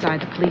safe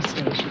inside the police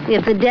station.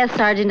 If the desk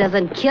sergeant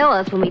doesn't kill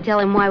us when we tell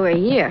him why we're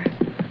here.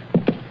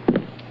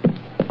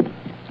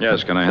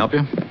 Yes, can I help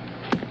you?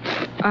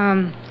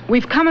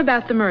 We've come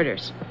about the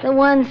murders. The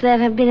ones that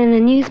have been in the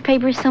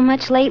newspapers so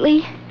much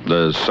lately?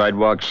 The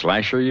sidewalk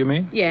slasher, you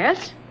mean?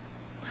 Yes.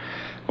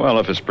 Well,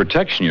 if it's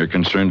protection you're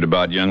concerned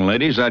about, young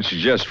ladies, I'd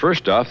suggest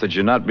first off that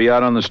you not be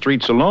out on the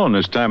streets alone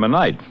this time of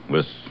night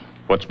with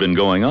what's been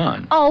going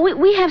on. Oh,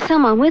 we have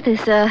someone with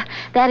us.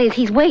 That is,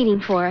 he's waiting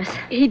for us.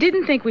 He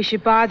didn't think we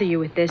should bother you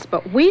with this,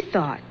 but we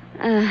thought...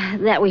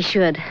 that we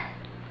should.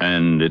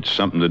 And it's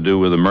something to do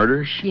with the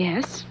murders?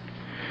 Yes.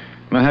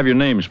 Now, have your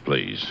names,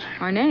 please.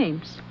 Our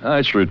names?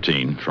 It's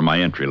routine for my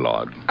entry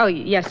log. Oh,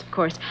 yes, of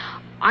course.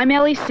 I'm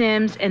Ellie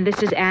Sims, and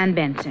this is Ann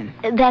Benson.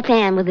 That's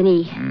Ann with an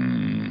E.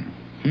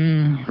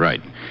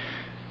 Right.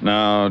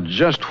 Now,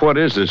 just what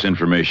is this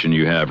information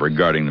you have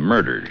regarding the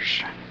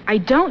murders? I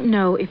don't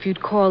know if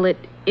you'd call it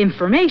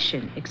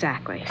information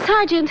exactly.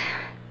 Sergeant,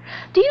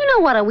 do you know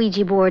what a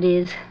Ouija board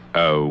is?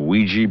 A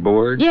Ouija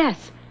board?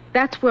 Yes,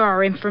 that's where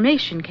our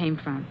information came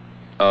from.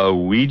 A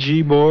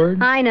Ouija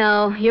board? I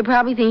know. You're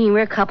probably thinking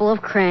we're a couple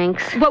of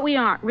cranks. But we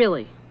aren't,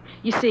 really.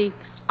 You see,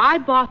 I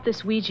bought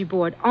this Ouija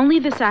board only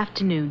this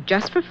afternoon,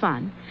 just for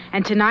fun.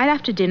 And tonight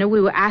after dinner,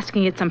 we were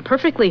asking it some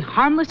perfectly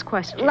harmless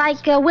questions.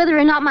 Like whether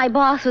or not my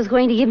boss was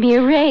going to give me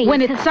a raise.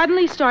 When it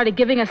suddenly started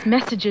giving us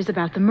messages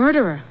about the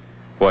murderer.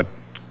 What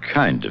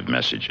kind of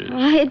messages?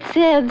 It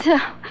said,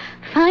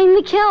 find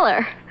the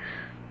killer.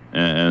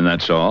 And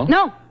that's all?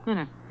 No.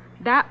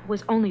 That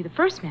was only the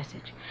first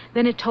message.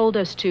 Then it told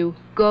us to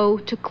go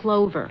to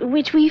Clover.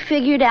 Which we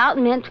figured out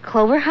meant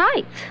Clover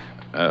Heights.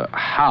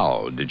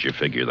 How did you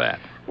figure that?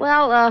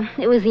 Well,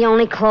 it was the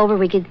only Clover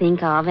we could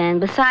think of.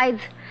 And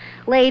besides,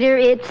 later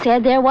it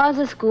said there was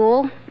a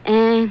school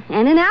and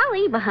an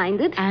alley behind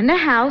it. And a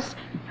house.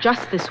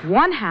 Just this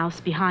one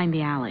house behind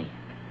the alley.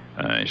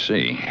 I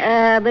see.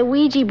 The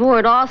Ouija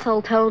board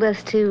also told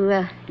us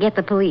to get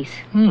the police.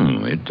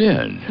 It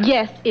did.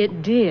 Yes,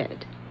 it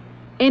did.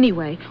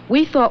 Anyway,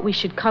 we thought we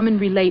should come and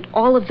relate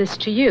all of this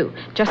to you,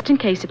 just in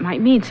case it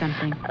might mean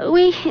something.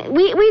 We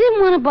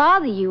didn't want to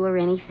bother you or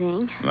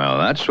anything. Well,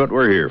 that's what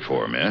we're here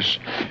for, miss.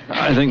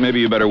 I think maybe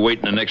you better wait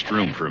in the next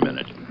room for a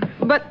minute.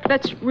 But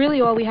that's really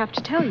all we have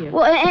to tell you.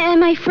 Well, and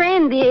my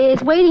friend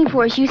is waiting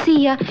for us. You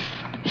see,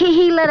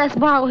 he let us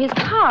borrow his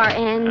car,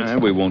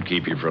 and... We won't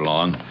keep you for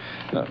long.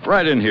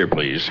 Right in here,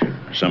 please.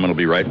 Someone will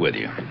be right with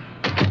you.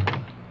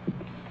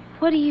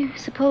 What do you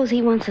suppose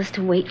he wants us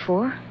to wait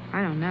for?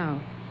 I don't know.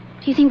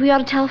 Do you think we ought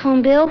to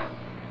telephone Bill?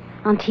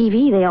 On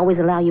TV, they always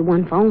allow you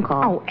one phone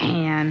call. Oh,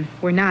 Ann,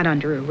 we're not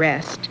under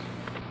arrest.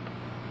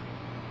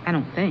 I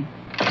don't think.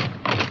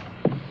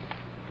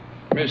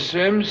 Miss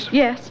Sims?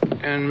 Yes.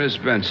 And Miss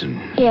Benson?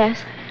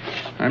 Yes.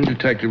 I'm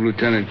Detective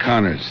Lieutenant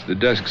Connors. The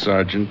desk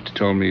sergeant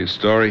told me a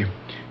story.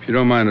 If you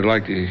don't mind, I'd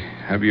like to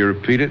have you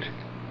repeat it.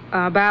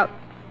 About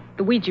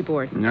the Ouija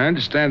board. I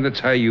understand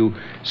that's how you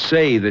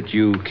say that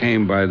you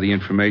came by the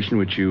information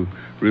which you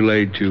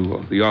relayed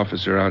to the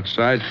officer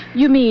outside.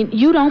 You mean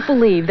you don't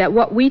believe that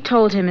what we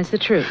told him is the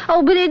truth?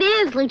 Oh, but it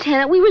is,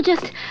 Lieutenant. We were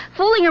just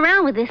fooling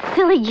around with this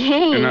silly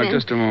game. Now,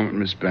 just a moment,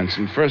 Miss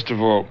Benson. First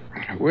of all,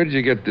 where did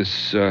you get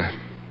this,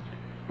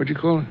 what'd you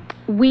call it?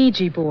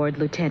 Ouija board,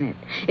 Lieutenant.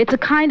 It's a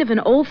kind of an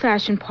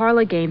old-fashioned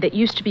parlor game that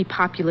used to be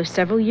popular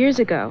several years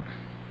ago,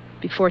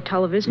 before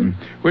television.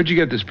 Where'd you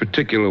get this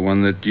particular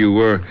one that you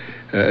were,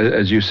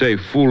 as you say,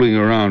 fooling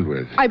around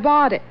with? I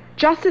bought it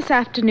just this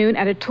afternoon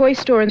at a toy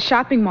store in the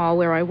shopping mall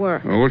where I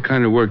work. Well, what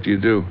kind of work do you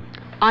do?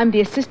 I'm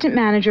the assistant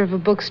manager of a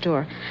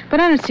bookstore, but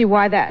I don't see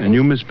why that... And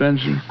you, Miss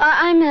Benson?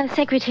 I'm a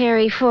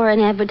secretary for an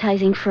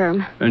advertising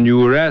firm. And you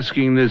were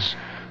asking this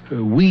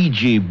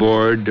Ouija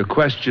board a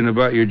question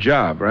about your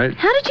job, right?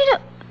 How did you know?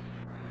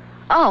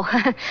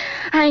 Oh,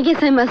 I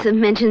guess I must have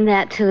mentioned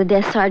that to the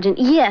desk sergeant.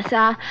 Yes,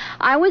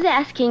 I was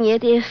asking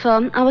it if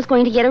I was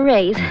going to get a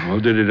raise.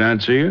 Well, did it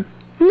answer you?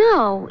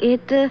 No,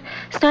 it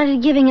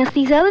started giving us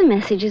these other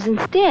messages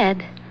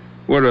instead.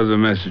 What other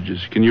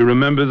messages? Can you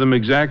remember them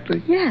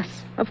exactly?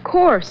 Yes, of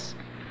course.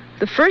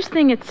 The first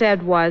thing it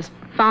said was,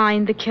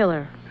 find the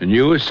killer. And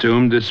you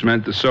assumed this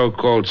meant the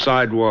so-called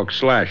sidewalk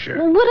slasher.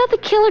 Well, what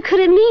other killer could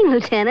it mean,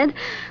 Lieutenant?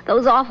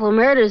 Those awful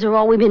murders are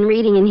all we've been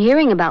reading and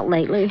hearing about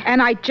lately.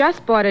 And I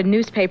just bought a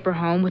newspaper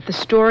home with the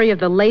story of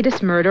the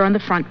latest murder on the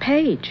front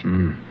page.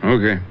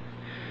 Okay.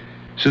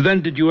 So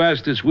then did you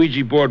ask this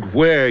Ouija board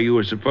where you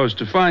were supposed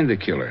to find the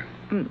killer?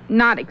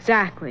 Not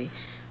exactly.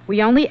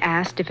 We only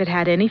asked if it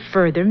had any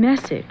further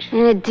message.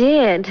 And it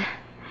did.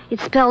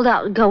 It spelled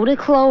out, go to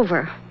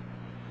Clover.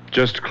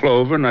 Just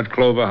Clover, not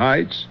Clover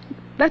Heights?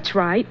 That's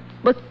right.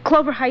 But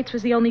Clover Heights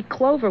was the only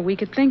Clover we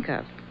could think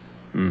of.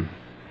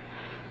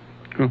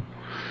 Cool.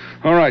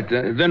 All right,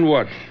 then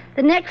what?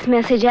 The next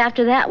message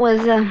after that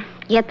was,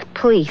 get the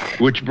police.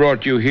 Which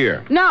brought you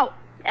here? No.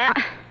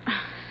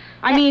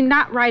 I mean,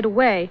 not right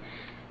away.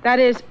 That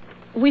is,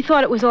 we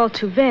thought it was all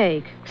too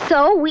vague.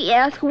 So we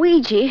asked the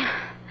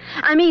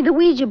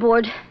Ouija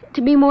board,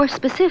 to be more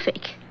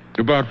specific.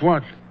 About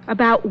what?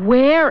 About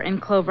where in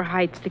Clover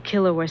Heights the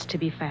killer was to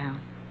be found.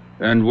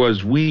 And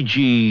was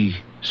Ouija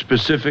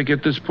specific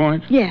at this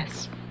point?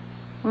 Yes.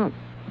 Well,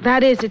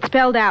 that is, it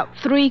spelled out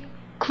 3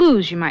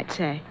 clues, you might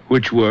say.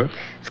 Which were?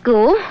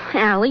 School,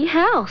 alley,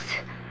 house.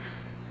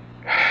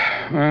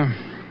 Well,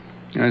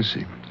 I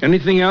see.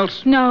 Anything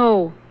else?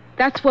 No.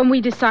 That's when we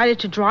decided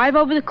to drive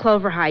over to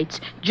Clover Heights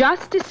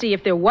just to see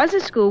if there was a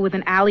school with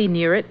an alley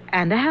near it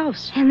and a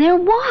house. And there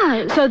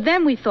was. So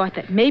then we thought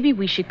that maybe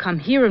we should come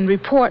here and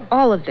report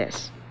all of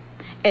this,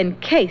 in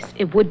case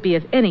it would be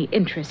of any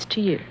interest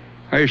to you.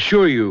 I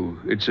assure you,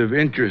 it's of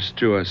interest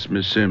to us,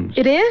 Miss Sims.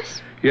 It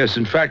is? Yes,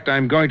 in fact,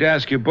 I'm going to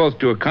ask you both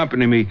to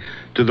accompany me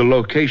to the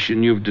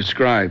location you've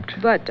described.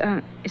 But,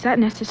 is that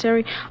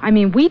necessary? I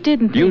mean, we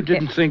didn't think You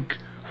didn't think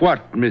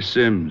what, Miss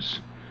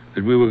Sims?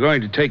 That we were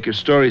going to take your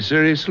story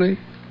seriously?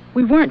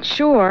 We weren't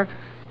sure,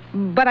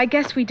 but I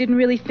guess we didn't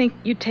really think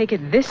you'd take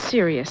it this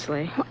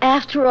seriously. Well,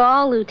 after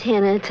all,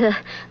 Lieutenant,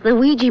 the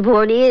Ouija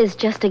board is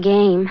just a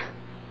game.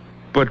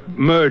 But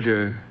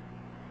murder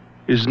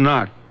is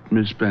not,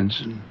 Miss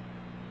Benson.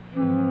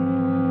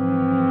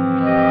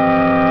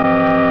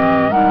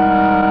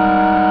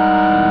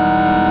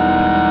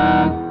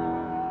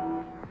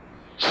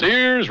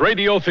 Sears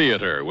Radio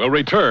Theater will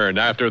return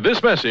after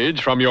this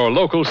message from your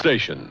local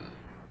station.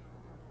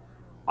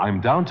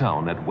 I'm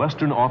downtown at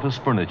Western Office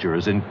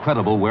Furniture's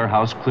incredible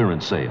warehouse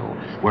clearance sale,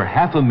 where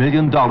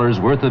 $500,000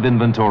 worth of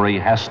inventory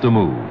has to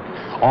move.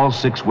 All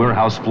 6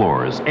 warehouse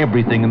floors,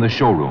 everything in the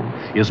showroom,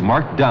 is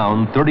marked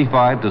down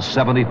 35 to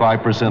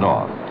 75%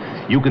 off.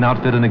 You can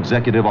outfit an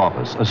executive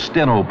office, a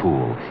steno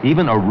pool,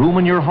 even a room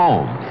in your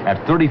home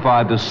at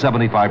 35 to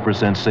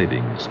 75%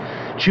 savings.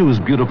 Choose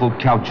beautiful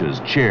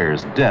couches,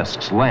 chairs,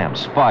 desks,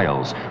 lamps,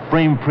 files,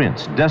 frame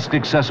prints, desk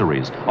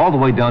accessories, all the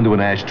way down to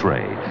an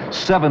ashtray.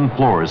 7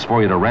 floors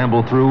for you to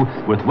ramble through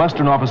with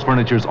Western Office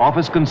Furniture's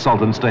office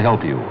consultants to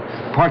help you.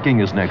 Parking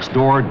is next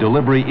door,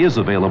 delivery is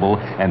available,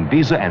 and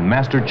Visa and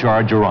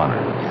MasterCharge are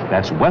honored.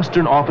 That's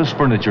Western Office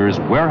Furniture's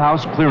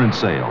warehouse clearance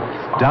sale,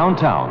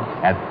 downtown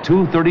at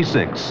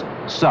 236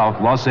 South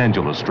Los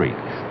Angeles Street.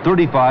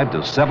 35 to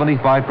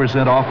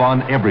 75% off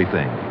on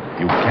everything.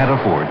 You can't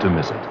afford to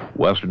miss it.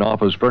 Western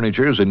Office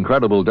Furniture's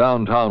incredible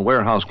downtown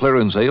warehouse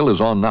clearance sale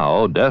is on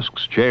now.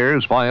 Desks,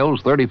 chairs,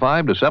 files,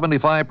 35 to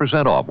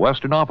 75% off.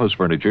 Western Office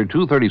Furniture,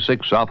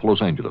 236 South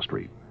Los Angeles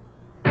Street.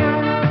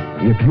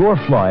 If you're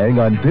flying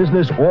on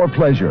business or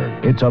pleasure,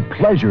 it's a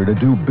pleasure to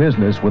do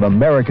business with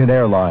American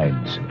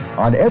Airlines.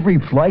 On every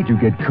flight, you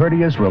get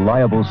courteous,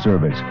 reliable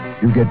service.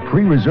 You get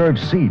pre-reserved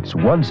seats,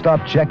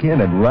 one-stop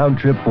check-in, and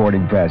round-trip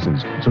boarding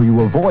passes, so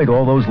you avoid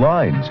all those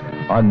lines.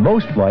 On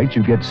most flights,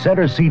 you get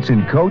center seats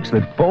in coach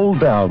that fold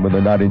down when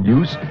they're not in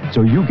use,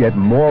 so you get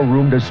more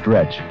room to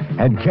stretch.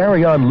 And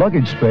carry-on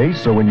luggage space,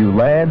 so when you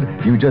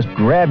land, you just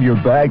grab your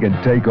bag and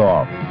take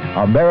off.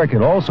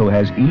 American also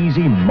has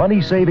easy,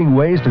 money-saving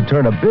ways to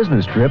turn a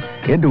business trip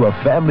into a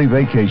family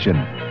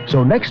vacation.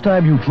 So next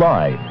time you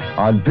fly,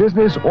 on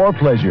business or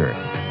pleasure,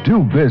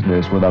 do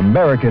business with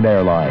American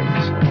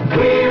Airlines.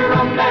 We're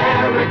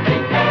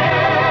American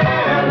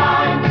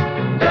Airlines,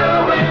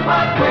 doing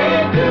what we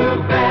do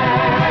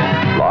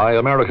best. Fly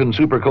American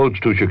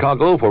Supercoach to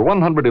Chicago for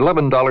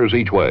 $111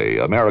 each way.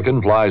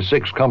 American flies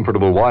 6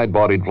 comfortable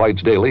wide-bodied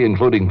flights daily,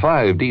 including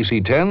 5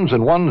 DC-10s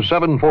and 1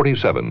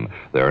 747.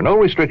 There are no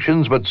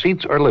restrictions, but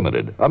seats are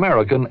limited.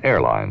 American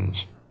Airlines.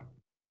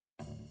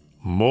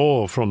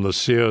 More from the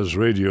Sears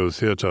Radio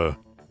Theater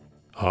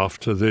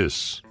after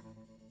this.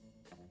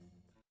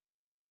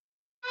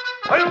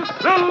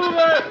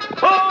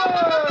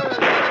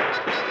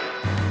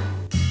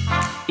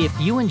 If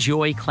you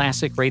enjoy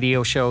classic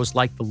radio shows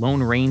like The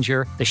Lone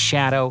Ranger, The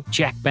Shadow,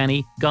 Jack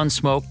Benny,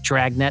 Gunsmoke,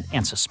 Dragnet,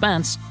 and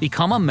Suspense,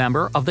 become a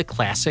member of the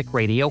Classic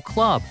Radio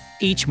Club.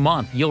 Each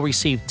month, you'll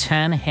receive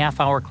 10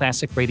 half-hour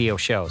classic radio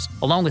shows,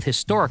 along with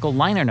historical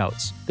liner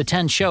notes. The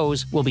 10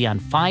 shows will be on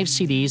 5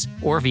 CDs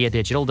or via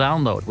digital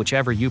download,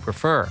 whichever you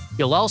prefer.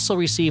 You'll also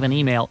receive an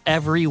email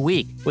every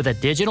week with a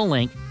digital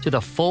link to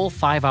the full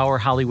 5-hour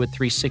Hollywood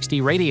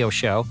 360 radio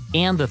show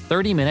and the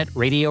 30-minute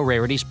Radio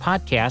Rarities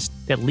podcast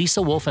that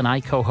Lisa Wolf and I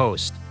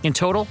co-host. In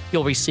total,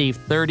 you'll receive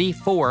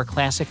 34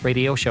 classic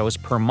radio shows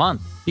per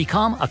month.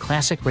 Become a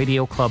Classic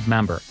Radio Club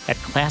member at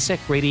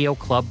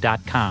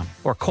classicradioclub.com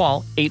or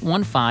call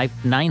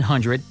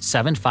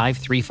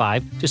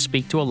 815-900-7535 to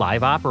speak to a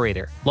live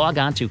operator. Log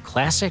on to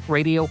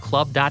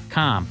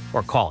classicradioclub.com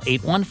or call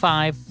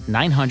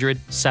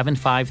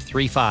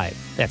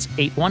 815-900-7535. That's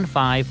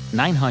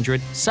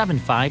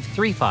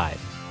 815-900-7535.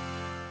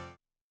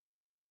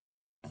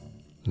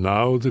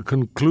 Now the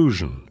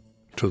conclusion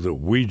to the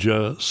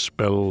Ouija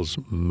Spells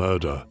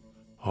Murder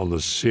on the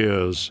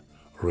Sears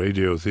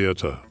Radio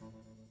Theater.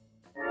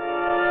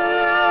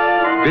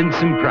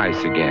 Vincent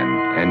Price again,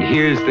 and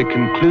here's the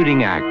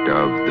concluding act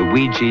of The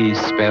Ouija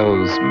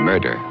Spells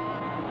Murder.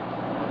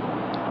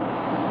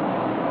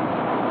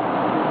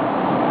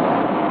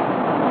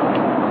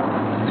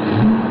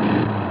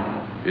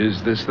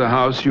 Is this the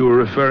house you were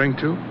referring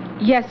to?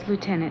 Yes,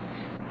 Lieutenant.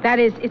 That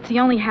is, it's the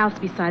only house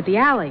beside the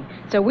alley.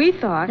 So we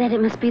thought... That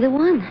it must be the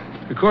one.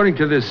 According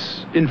to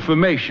this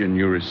information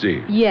you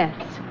received? Yes.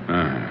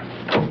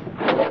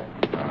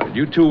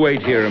 You two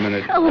wait here a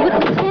minute. Oh,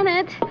 but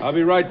Lieutenant... I'll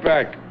be right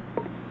back.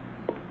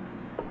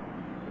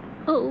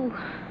 Oh.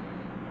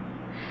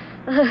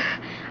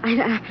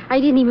 I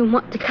didn't even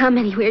want to come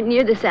anywhere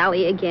near this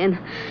alley again,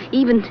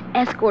 even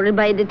escorted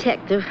by a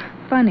detective.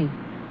 Funny.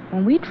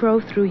 When we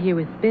drove through here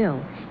with Bill,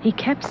 he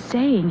kept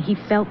saying he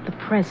felt the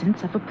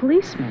presence of a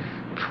policeman.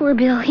 Poor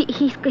Bill.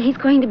 He's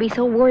going to be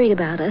so worried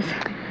about us.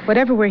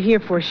 Whatever we're here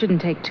for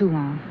shouldn't take too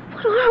long.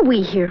 What are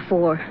we here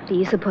for, do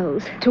you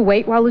suppose? To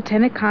wait while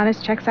Lieutenant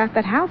Connors checks out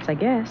that house, I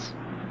guess.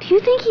 Do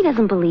you think he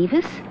doesn't believe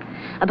us?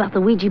 About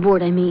the Ouija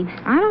board, I mean.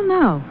 I don't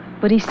know.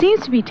 But he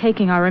seems to be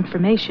taking our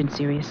information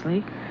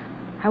seriously.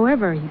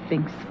 However he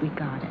thinks we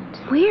got it.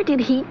 Where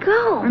did he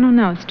go? I don't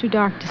know. It's too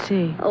dark to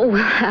see. Oh,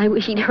 I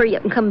wish he'd hurry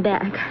up and come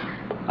back.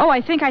 Oh, I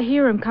think I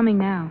hear him coming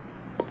now.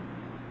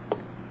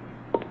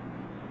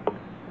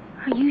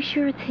 Are you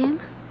sure it's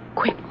him?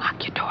 Quick,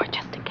 lock your door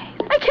just in case.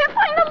 I can't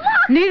find the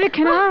lock! Neither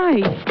can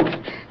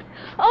I.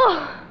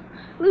 Oh,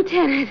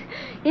 Lieutenant,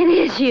 it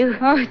is you.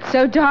 Oh, it's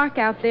so dark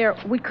out there,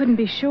 we couldn't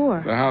be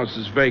sure. The house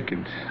is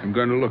vacant. I'm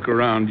going to look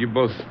around. You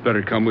both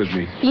better come with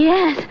me.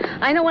 Yes,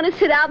 I don't want to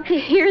sit out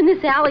here in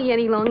this alley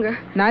any longer.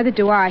 Neither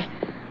do I.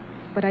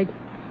 But I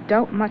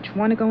don't much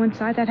want to go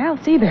inside that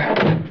house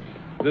either.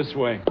 This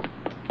way.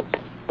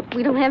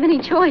 We don't have any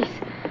choice.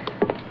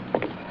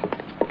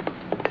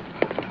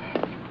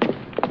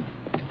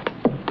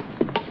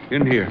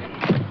 In here.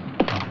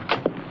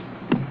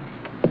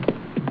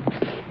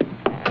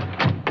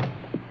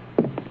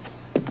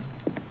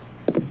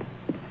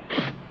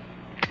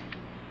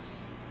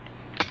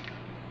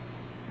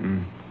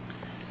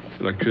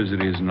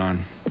 Electricity isn't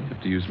on. I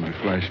have to use my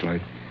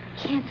flashlight.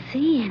 Can't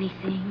see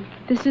anything.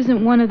 This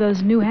isn't one of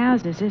those new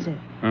houses, is it?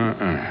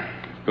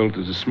 Built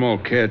as a small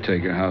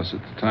caretaker house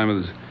at the time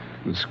of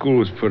the school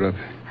was put up.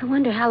 I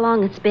wonder how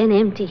long it's been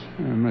empty.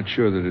 I'm not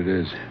sure that it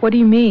is. What do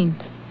you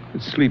mean?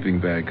 It's a sleeping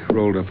bag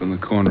rolled up in the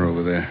corner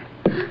over there.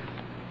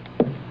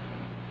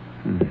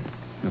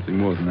 Nothing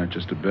more than that,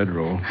 just a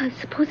bedroll. I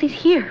suppose he's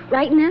here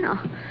right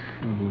now.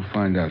 Well, we'll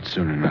find out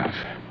soon enough.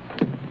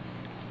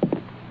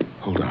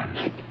 Hold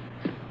on.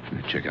 Let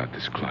me check out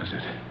this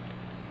closet.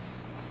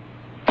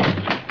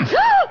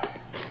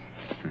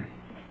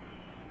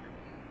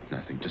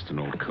 Nothing, just an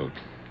old coat.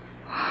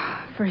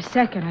 For a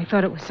second, I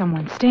thought it was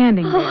someone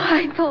standing there. Oh,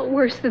 I thought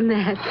worse than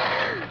that.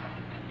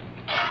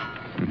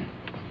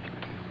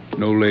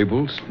 No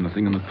labels,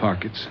 nothing in the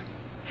pockets.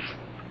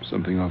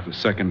 Something off a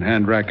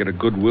second-hand rack at a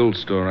Goodwill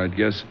store, I'd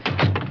guess.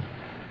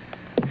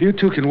 You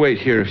two can wait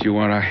here if you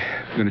want.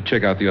 I'm going to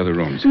check out the other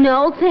rooms.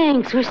 No,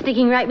 thanks. We're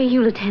sticking right with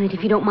you, Lieutenant,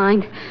 if you don't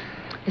mind.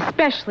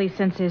 Especially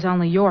since there's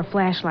only your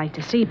flashlight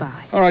to see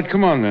by. All right,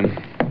 come on,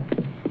 then.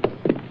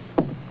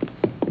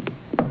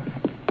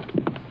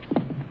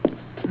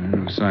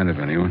 No sign of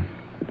anyone.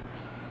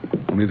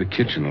 Only the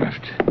kitchen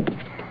left.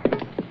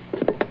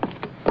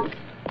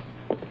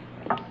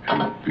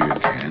 Beer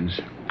cans.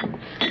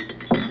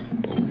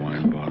 Old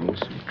wine bottles.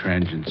 Some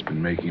transient's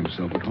been making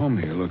himself at home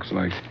here, looks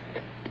like.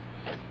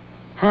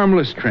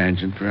 Harmless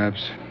transient,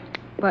 perhaps.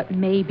 But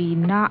maybe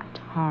not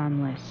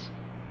harmless.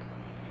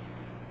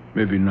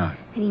 Maybe not.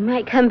 And he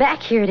might come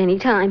back here at any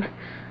time.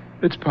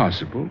 It's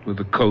possible, with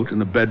the coat and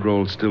the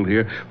bedroll still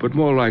here, but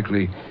more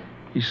likely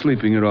he's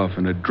sleeping it off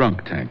in a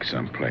drunk tank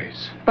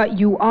someplace. But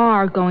you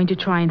are going to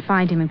try and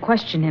find him and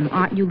question him,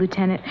 aren't you,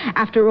 Lieutenant?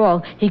 After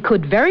all, he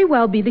could very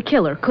well be the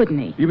killer, couldn't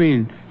he? You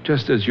mean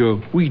just as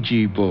your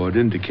Ouija board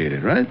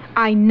indicated, right?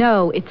 I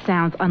know it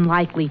sounds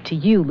unlikely to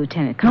you,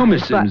 Lieutenant Connors.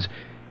 No, Miss Sims,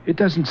 it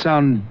doesn't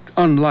sound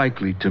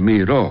unlikely to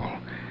me at all.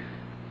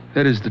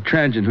 That is, the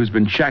transient who's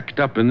been shacked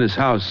up in this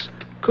house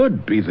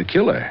could be the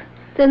killer.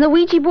 Then the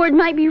Ouija board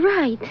might be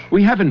right.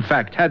 We have, in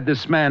fact, had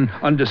this man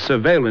under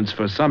surveillance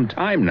for some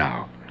time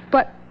now.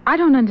 But I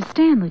don't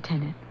understand,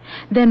 Lieutenant.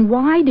 Then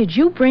why did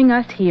you bring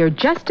us here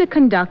just to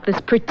conduct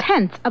this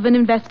pretense of an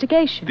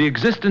investigation? The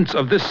existence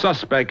of this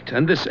suspect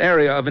and this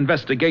area of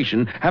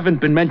investigation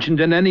haven't been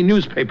mentioned in any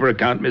newspaper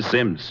account, Miss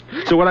Sims.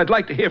 So what I'd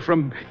like to hear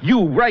from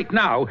you right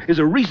now is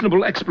a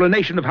reasonable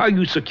explanation of how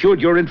you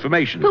secured your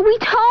information. But we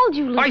told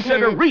you, Lieutenant. I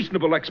said a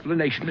reasonable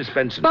explanation, Miss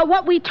Benson. But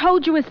what we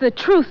told you is the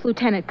truth,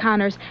 Lieutenant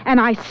Connors, and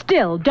I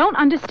still don't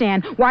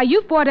understand why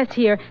you've brought us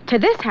here to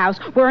this house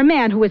where a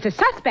man who is a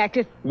suspect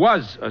is...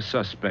 Was a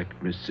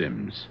suspect, Miss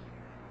Sims.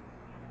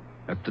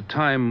 At the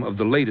time of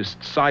the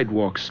latest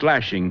sidewalk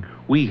slashing,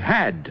 we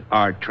had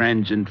our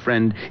transient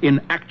friend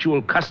in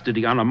actual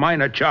custody on a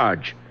minor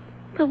charge.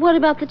 But what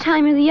about the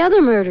time of the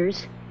other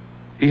murders?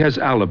 He has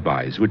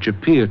alibis which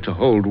appear to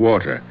hold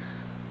water.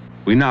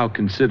 We now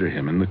consider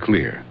him in the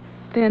clear.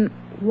 Then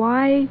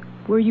why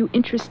were you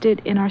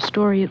interested in our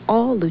story at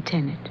all,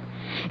 Lieutenant?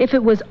 If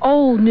it was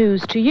old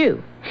news to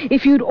you,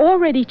 if you'd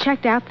already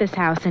checked out this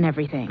house and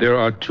everything. There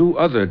are two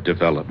other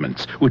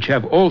developments which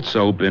have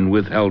also been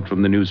withheld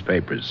from the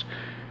newspapers,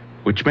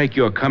 which make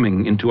your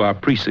coming into our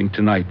precinct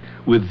tonight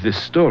with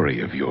this story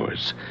of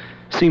yours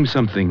seem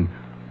something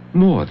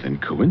more than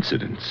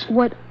coincidence.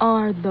 What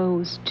are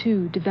those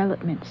two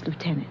developments,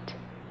 Lieutenant?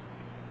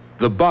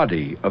 The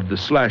body of the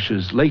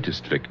slasher's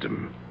latest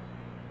victim.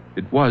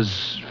 It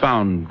was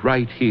found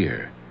right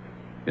here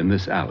in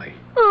this alley.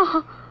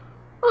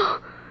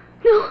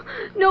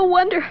 No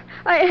wonder.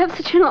 I have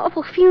such an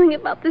awful feeling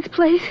about this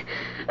place.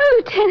 Oh,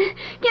 Lieutenant,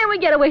 can't we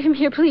get away from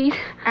here, please?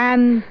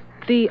 And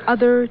the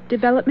other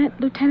development,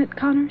 Lieutenant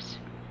Connors?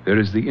 There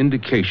is the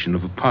indication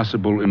of a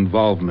possible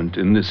involvement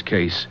in this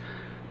case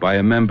by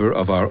a member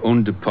of our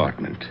own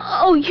department.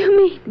 Oh, you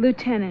mean...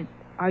 Lieutenant,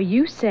 are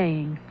you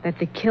saying that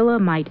the killer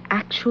might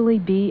actually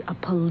be a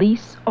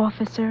police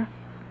officer?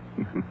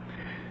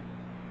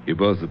 You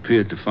both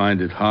appear to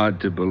find it hard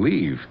to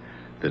believe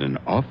that an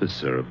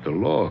officer of the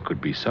law could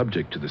be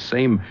subject to the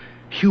same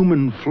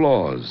human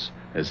flaws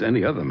as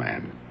any other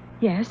man.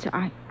 Yes,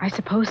 I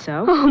suppose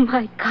so. Oh,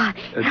 my God.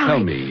 Tell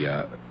me,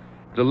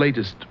 the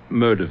latest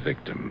murder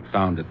victim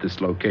found at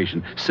this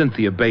location,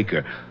 Cynthia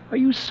Baker, are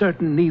you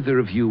certain neither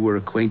of you were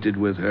acquainted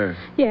with her?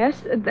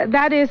 Yes,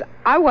 that is,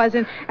 I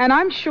wasn't, and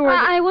I'm sure...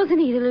 I wasn't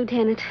either,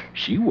 Lieutenant.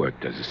 She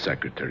worked as a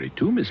secretary,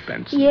 too, Miss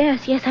Benson.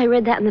 Yes, I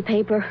read that in the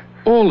paper.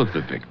 All of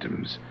the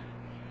victims,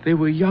 they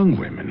were young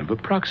women of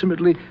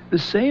approximately the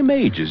same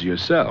age as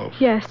yourself.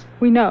 Yes,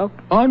 we know.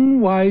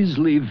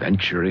 Unwisely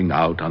venturing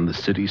out on the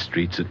city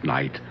streets at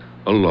night,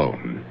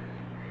 alone.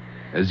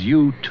 As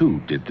you, too,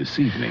 did this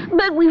evening.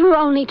 But we were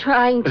only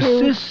trying to...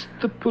 Assist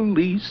the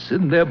police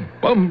in their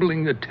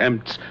bumbling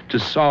attempts to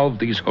solve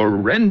these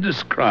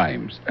horrendous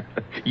crimes.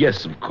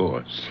 Yes, of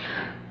course.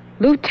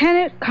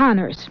 Lieutenant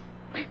Connors,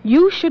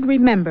 you should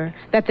remember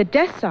that the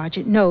desk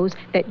sergeant knows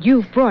that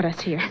you've brought us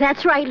here.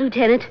 That's right,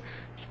 Lieutenant.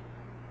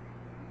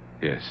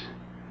 Yes.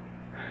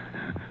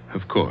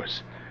 Of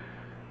course.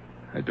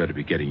 I'd better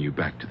be getting you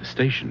back to the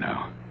station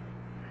now.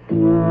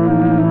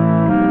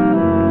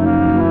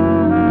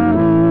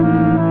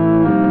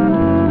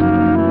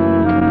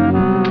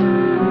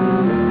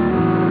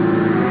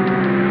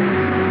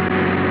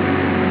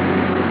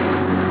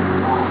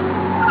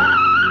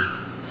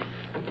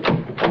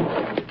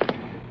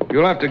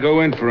 You'll have to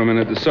go in for a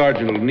minute. The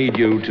sergeant will need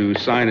you to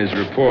sign his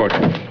report.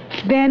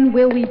 Then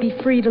will we be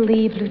free to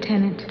leave,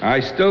 Lieutenant? I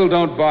still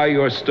don't buy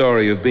your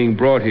story of being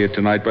brought here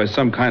tonight by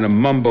some kind of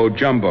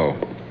mumbo-jumbo.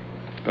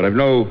 But I've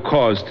no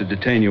cause to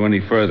detain you any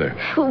further.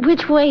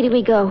 Which way do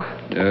we go?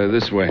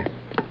 This way.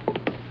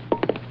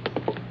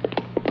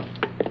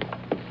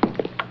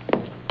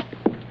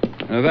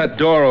 Now, that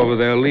door over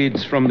there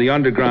leads from the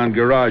underground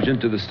garage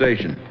into the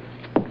station.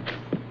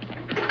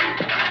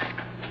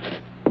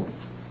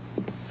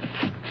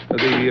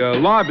 The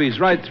lobby's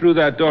right through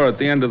that door at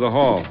the end of the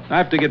hall. I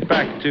have to get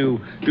back to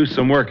do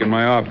some work in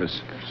my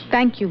office.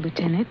 Thank you,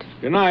 Lieutenant.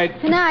 Good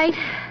night. Good night.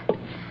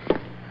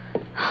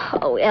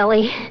 Oh,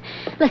 Ellie,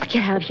 let's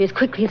get out of here as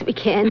quickly as we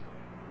can.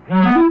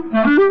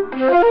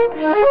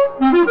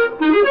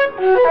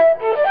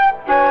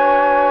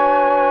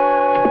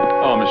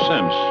 Oh, Miss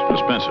Sims,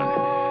 Miss Benson.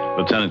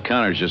 Lieutenant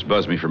Connors just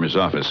buzzed me from his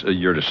office.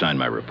 You're to sign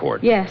my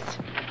report. Yes.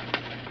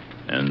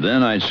 And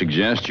then I'd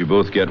suggest you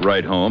both get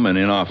right home and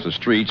in off the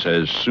streets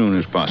as soon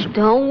as possible.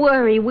 Don't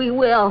worry, we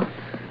will.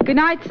 Good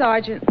night,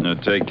 Sergeant. Now,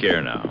 take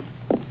care now.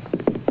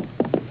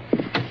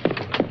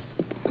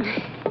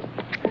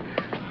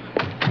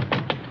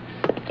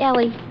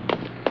 Ellie,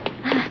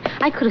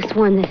 I could have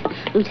sworn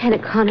that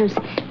Lieutenant Connors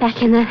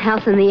back in that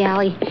house in the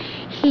alley,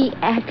 he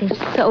acted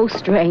so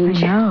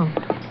strange. I know.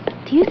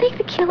 Do you think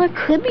the killer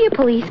could be a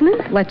policeman?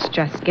 Let's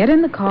just get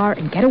in the car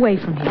and get away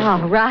from here.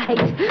 All right.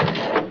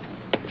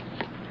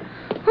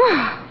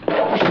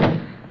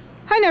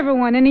 I never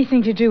want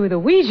anything to do with a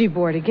Ouija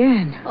board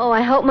again. Oh,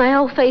 I hope my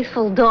old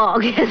faithful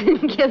dog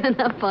hasn't given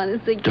up on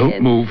us again.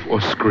 Don't move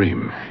or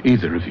scream,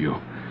 either of you.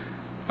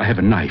 I have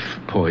a knife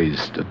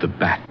poised at the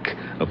back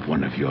of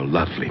one of your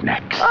lovely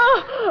necks.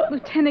 Oh,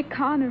 Lieutenant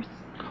Connors.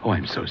 Oh,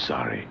 I'm so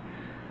sorry.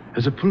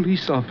 As a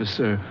police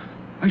officer,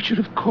 I should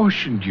have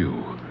cautioned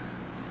you.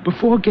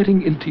 Before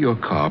getting into your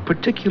car,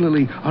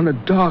 particularly on a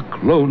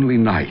dark, lonely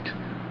night,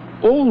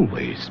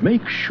 always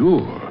make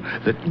sure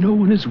that no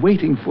one is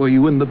waiting for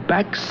you in the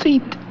back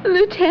seat.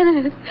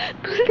 Lieutenant,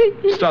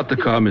 please. Start the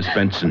car, Miss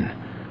Benson,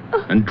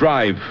 and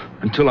drive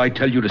until I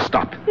tell you to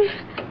stop.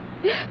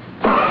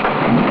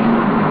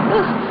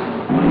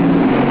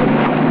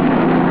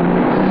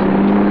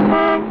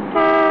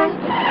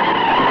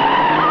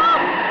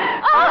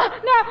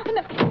 No.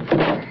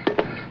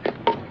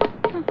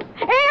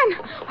 Anne!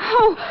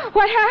 Oh,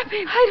 what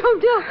happened? I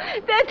don't know.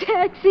 That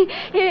taxi,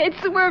 it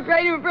swerved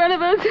right in front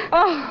of us.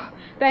 Oh,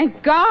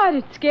 thank God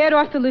it scared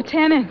off the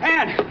lieutenant.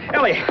 Anne!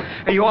 Ellie,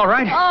 are you all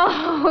right?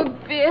 Oh,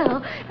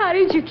 Bill, how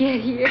did you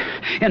get here?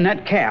 In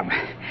that cab.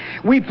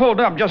 We pulled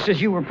up just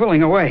as you were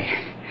pulling away.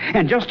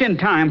 And just in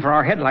time for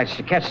our headlights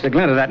to catch the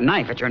glint of that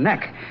knife at your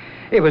neck.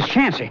 It was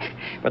chancy,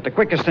 but the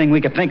quickest thing we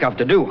could think of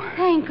to do.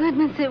 Thank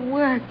goodness it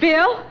worked.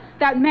 Bill,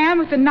 that man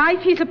with the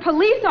knife, he's a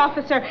police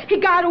officer. He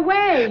got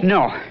away.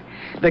 No.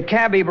 The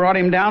cabbie brought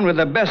him down with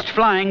the best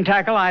flying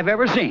tackle I've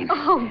ever seen.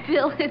 Oh,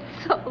 Bill, it's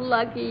so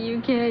lucky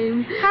you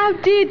came. How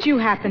did you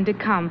happen to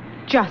come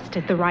just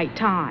at the right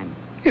time?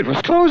 It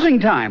was closing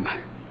time.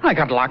 I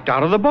got locked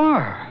out of the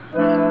bar.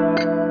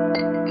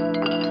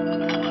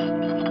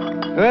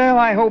 Well,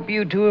 I hope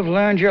you two have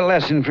learned your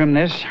lesson from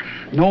this.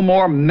 No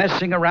more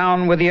messing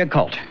around with the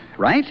occult,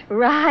 right?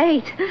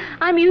 Right.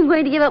 I'm even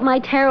going to give up my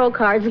tarot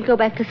cards and go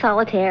back to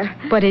solitaire.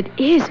 But it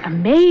is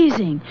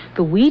amazing.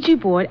 The Ouija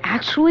board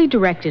actually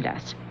directed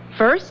us.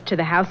 First to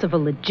the house of a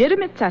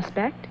legitimate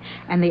suspect,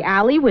 and the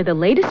alley where the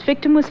latest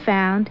victim was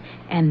found,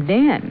 and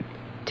then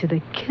to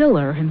the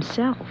killer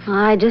himself.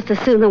 I just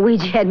assumed the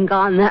Ouija hadn't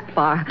gone that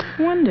far.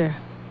 Wonder.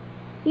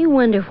 You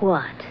wonder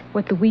what?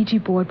 What the Ouija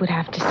board would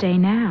have to say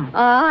now.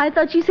 I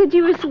thought you said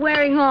you were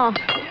swearing off.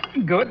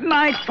 Good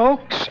night,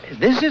 folks.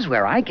 This is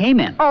where I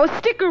came in. Oh,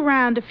 stick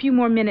around a few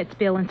more minutes,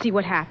 Bill, and see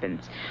what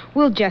happens.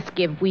 We'll just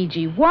give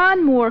Ouija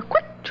one more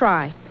quick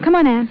try. Come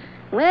on, Anne.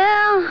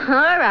 Well,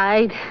 all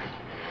right.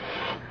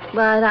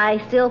 But I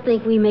still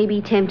think we may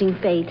be tempting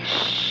fate.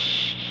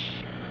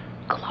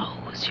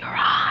 Close your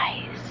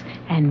eyes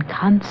and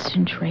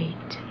concentrate.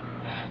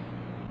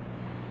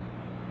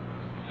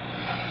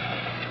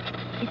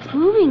 It's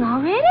moving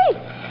already.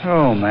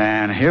 Oh,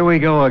 man, here we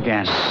go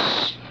again.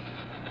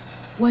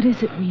 What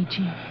is it,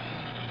 Ouija?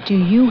 Do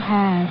you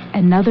have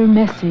another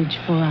message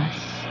for us?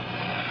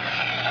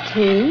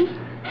 T-E-L-L.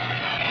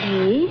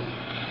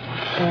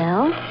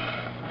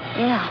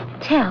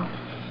 Tell.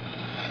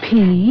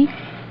 P-O-L-I-C.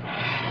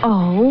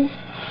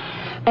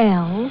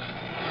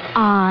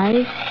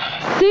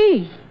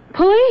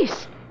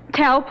 Police.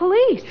 Tell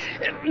police.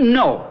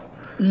 No.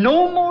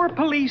 No more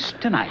police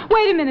tonight.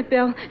 Wait a minute,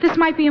 Bill. This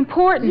might be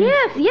important.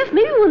 Yes,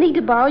 maybe we'll need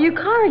to borrow your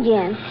car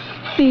again.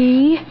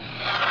 B-L-U-E.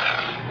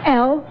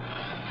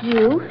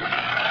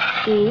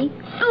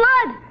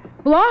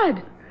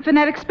 Blood.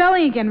 Phonetic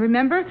spelling again,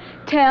 remember?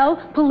 Tell,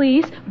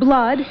 police,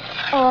 blood.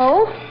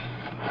 O,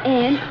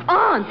 and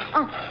on.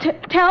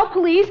 Tell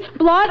police,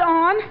 blood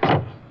on. It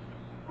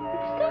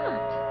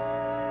stopped.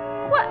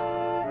 What?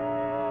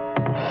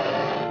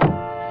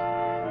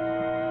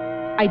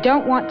 I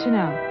don't want to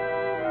know.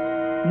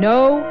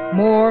 No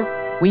more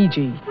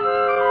Ouija.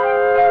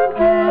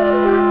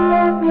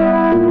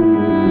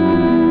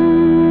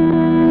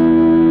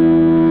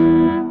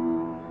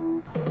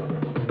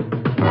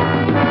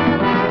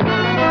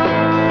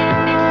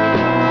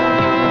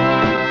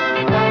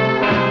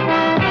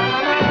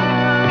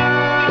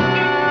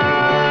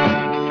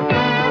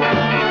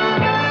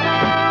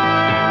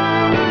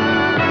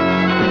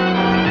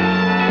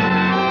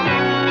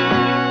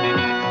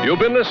 You've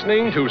been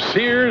listening to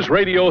Sears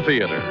Radio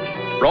Theater,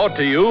 brought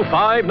to you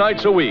 5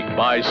 nights a week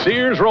by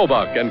Sears,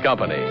 Roebuck and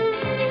Company.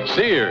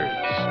 Sears,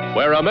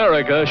 where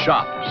America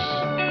shops.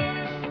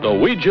 The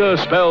Ouija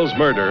Spells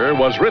Murder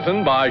was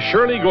written by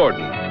Shirley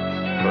Gordon,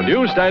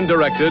 produced and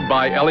directed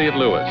by Elliott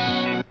Lewis.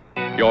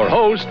 Your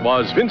host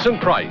was Vincent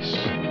Price.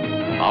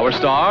 Our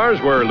stars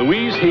were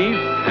Louise Heath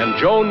and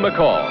Joan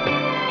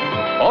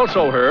McCall.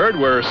 Also heard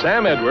were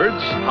Sam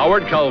Edwards,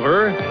 Howard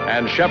Culver,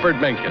 and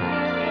Shepard Menken.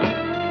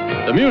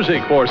 The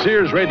music for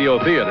Sears Radio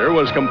Theater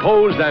was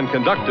composed and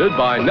conducted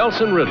by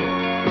Nelson Riddle.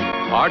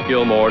 Art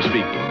Gilmore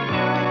speaking.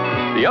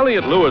 The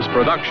Elliott Lewis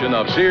production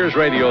of Sears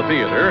Radio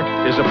Theater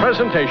is a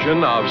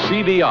presentation of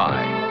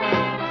CBI.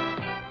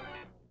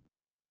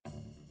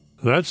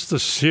 That's the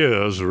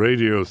Sears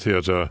Radio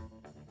Theater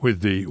with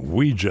the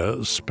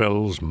Ouija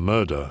Spells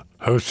Murder,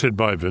 hosted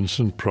by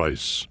Vincent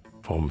Price,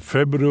 from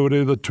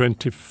February the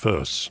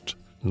 21st,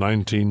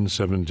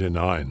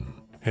 1979.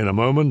 In a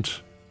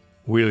moment,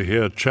 we'll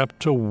hear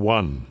Chapter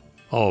 1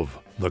 of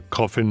The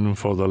Coffin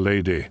for the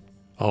Lady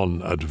on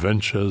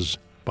Adventures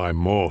by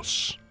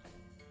Morse.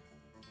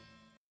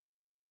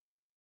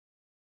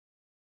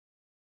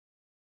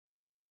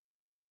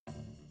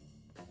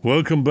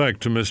 Welcome back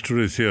to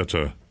Mystery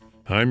Theater.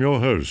 I'm your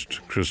host,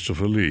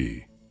 Christopher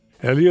Lee.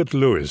 Elliott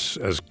Lewis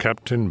as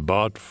Captain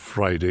Bart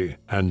Friday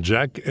and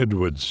Jack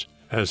Edwards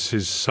as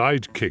his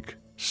sidekick,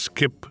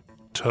 Skip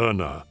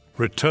Turner,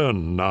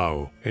 return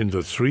now in the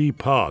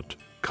 3-part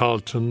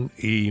Carlton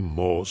E.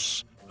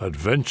 Morse,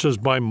 Adventures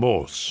by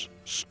Morse,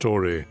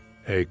 story,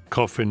 A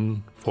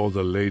Coffin for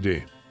the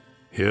Lady.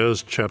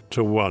 Here's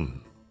Chapter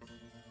 1.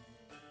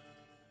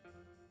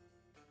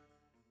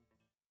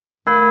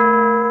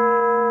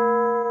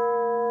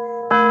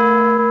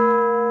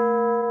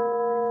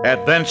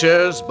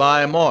 Adventures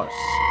by Morse.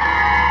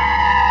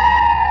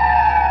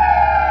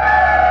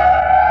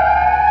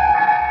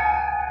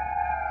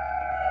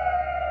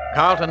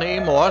 Carlton E.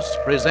 Morse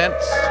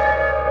presents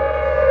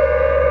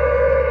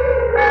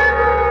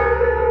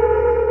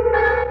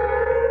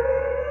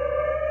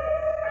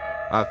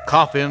A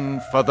Coffin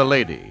for the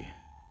Lady,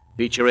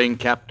 featuring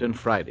Captain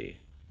Friday.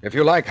 If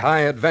you like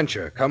high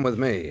adventure, come with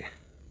me.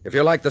 If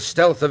you like the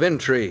stealth of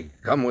intrigue,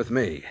 come with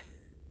me.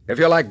 If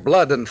you like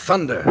blood and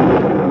thunder,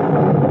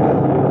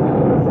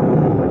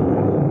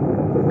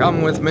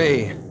 come with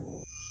me.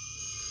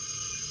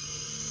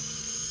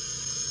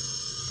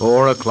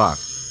 4 o'clock,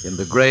 in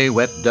the gray,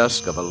 wet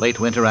dusk of a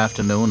late winter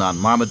afternoon on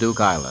Marmaduke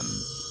Island,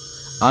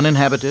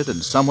 uninhabited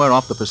and somewhere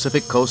off the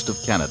Pacific coast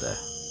of Canada.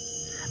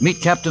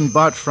 Meet Captain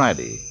Bart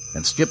Friday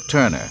and Skip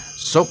Turner,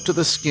 soaked to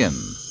the skin,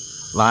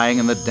 lying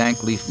in the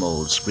dank leaf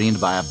mold screened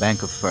by a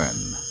bank of fern,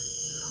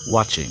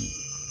 watching,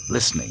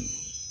 listening,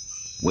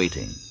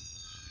 waiting.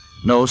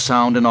 No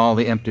sound in all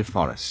the empty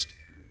forest,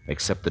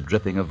 except the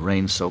dripping of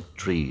rain-soaked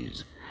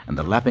trees and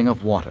the lapping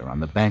of water on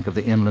the bank of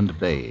the inland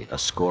bay a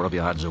score of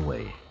yards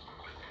away.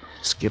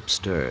 Skip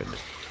stirred.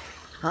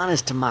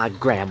 Honest to my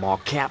grandma,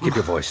 Captain. Keep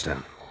your voice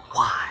down.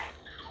 Why?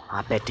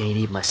 I bet there ain't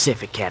even a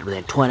Pacific cat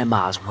within 20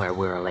 miles of where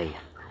we're laying.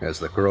 As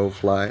the crow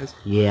flies?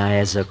 Yeah,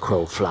 as the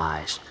crow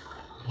flies.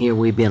 Here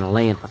we've been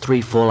laying for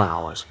 3 full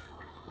hours.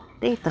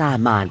 It ain't that I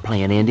mind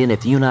playing Indian if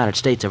the United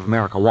States of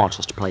America wants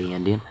us to play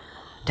Indian.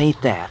 It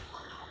ain't that.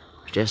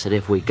 It's just that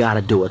if we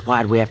gotta do it,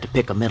 why'd we have to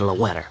pick a middle of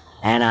winter?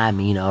 And I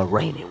mean a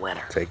rainy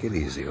winter. Take it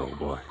easy, old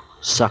boy.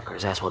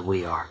 Suckers, that's what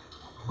we are.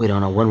 We don't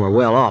know when we're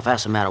well off,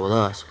 that's the matter with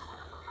us.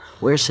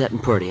 We're setting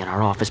pretty in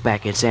our office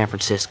back in San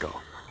Francisco.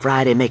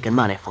 Friday making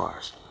money for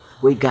us.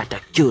 We got the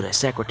cutest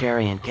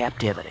secretary in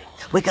captivity.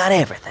 We got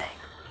everything.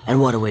 And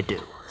what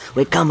do?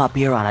 We come up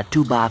here on a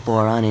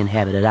 2x4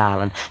 uninhabited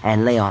island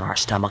and lay on our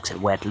stomachs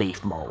in wet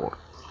leaf mold.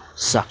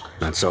 Sucker.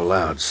 Not so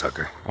loud,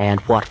 sucker. And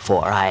what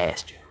for, I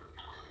asked you?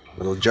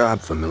 Little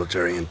job for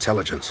military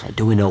intelligence.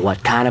 Do we know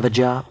what kind of a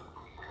job?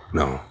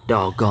 No.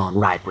 Doggone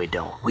right we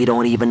don't. We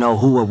don't even know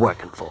who we're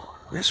working for.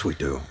 Yes, we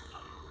do.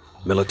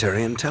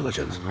 Military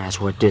intelligence. That's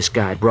what this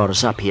guy brought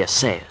us up here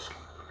says.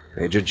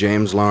 Major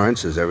James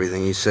Lawrence is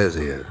everything he says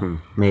he is.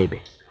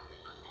 Maybe.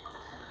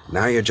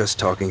 Now you're just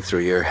talking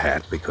through your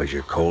hat because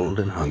you're cold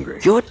and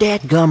hungry. You're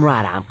dadgum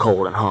right I'm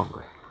cold and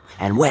hungry.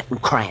 And wet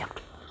and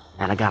cramped.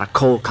 And I got a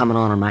cold coming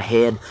on in my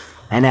head,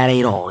 and that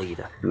ain't all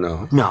either.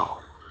 No? No.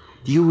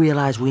 Do you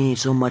realize we ain't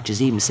so much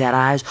as even set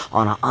eyes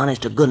on an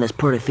honest-to-goodness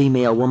pretty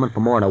female woman for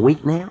more than a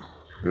week now?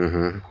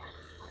 Mm-hmm.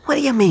 What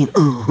do you mean,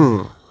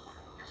 uh-huh?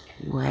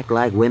 You act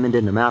like women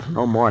didn't amount to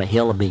no more than a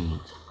hill of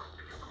beans.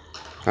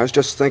 I was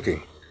just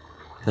thinking.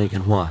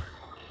 Thinking what?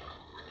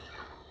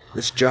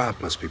 This job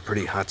must be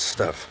pretty hot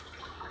stuff.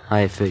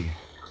 I figure.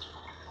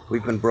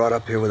 We've been brought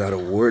up here without a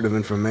word of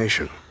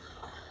information.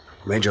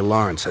 Major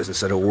Lawrence hasn't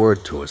said a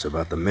word to us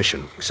about the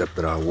mission, except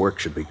that our work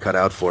should be cut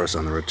out for us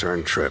on the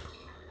return trip.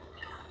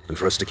 And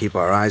for us to keep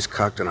our eyes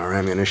cocked and our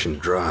ammunition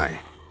dry.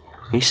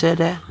 He said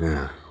that?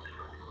 Yeah.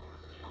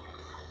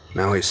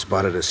 Now he's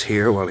spotted us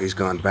here while he's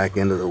gone back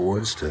into the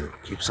woods to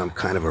keep some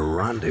kind of a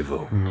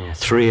rendezvous. Yeah,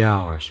 3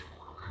 hours.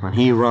 When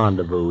he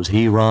rendezvous,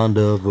 he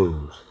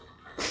rendezvous.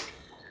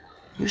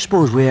 You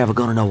suppose we're ever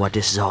gonna know what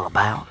this is all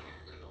about?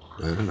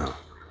 I don't know.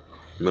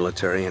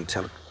 Military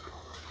intelligence.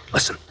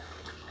 Listen.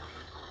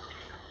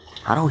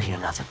 I don't hear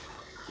nothing.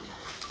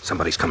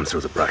 Somebody's coming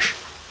through the brush.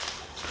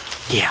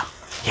 Yeah,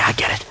 I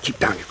get it. Keep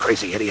down, you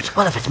crazy idiot.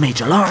 Well, if it's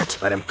Major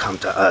Lawrence... Let him come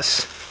to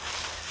us.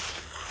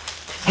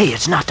 Hey,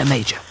 it's not the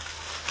Major.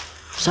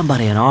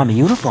 Somebody in Army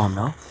uniform,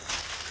 though.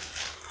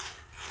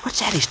 What's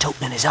that he's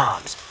toting in his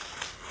arms?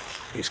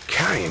 He's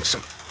carrying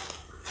some...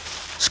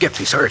 Skip,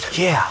 he's hurt.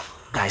 Yeah,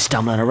 guy's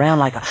stumbling around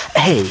like a...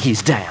 Hey,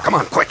 he's down. Come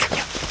on, quick.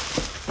 Yeah.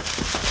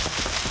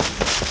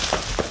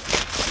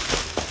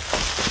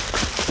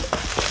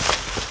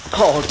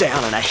 All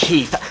down in a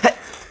heap.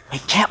 Hey,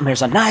 Captain,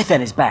 there's a knife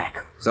in his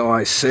back. So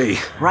I see.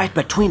 Right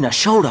between the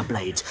shoulder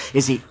blades.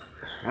 Is he...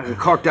 Hasn't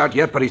corked out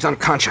yet, but he's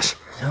unconscious.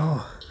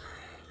 No,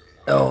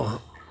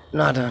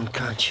 not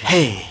unconscious.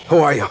 Hey. Who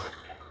are you?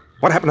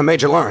 What happened to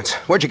Major Lawrence?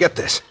 Where'd you get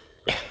this?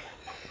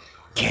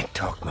 Can't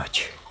talk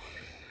much.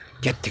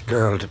 Get the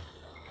girl to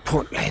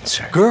Port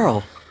Lancer.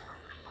 Girl?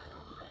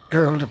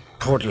 Girl to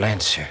Port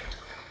Lancer.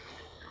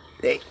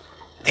 They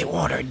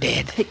want her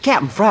dead. Hey,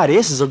 Captain Friday,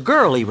 this is a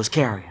girl he was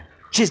carrying.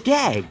 She's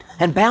gagged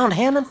and bound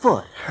hand and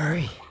foot.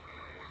 Hurry.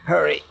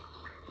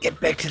 Get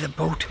back to the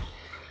boat.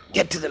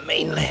 Get to the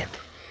mainland.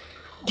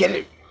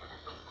 Get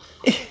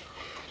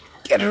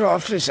her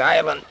off this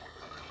island.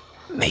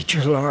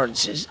 Major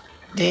Lawrence is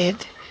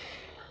dead.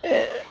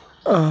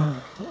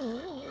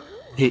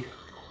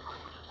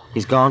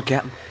 He's gone,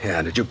 Captain?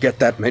 Yeah, did you get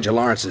that? Major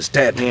Lawrence is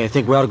dead. Yeah, you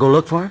think we ought to go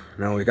look for him?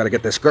 No, we gotta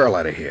get this girl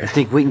out of here. You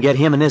think we can get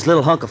him and this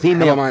little hunk of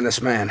female... Never mind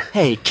this man.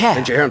 Hey, Cap.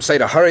 Didn't you hear him say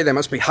to hurry? They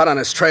must be hot on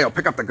his trail.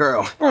 Pick up the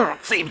girl.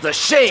 Seems a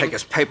shame. Take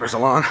his papers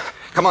along.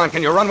 Come on,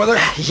 can you run with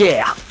her?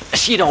 Yeah,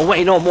 she don't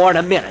weigh no more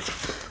than a minute.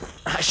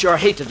 I sure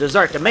hate to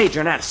desert the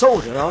Major and that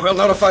soldier, though. We'll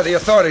notify the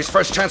authorities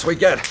first chance we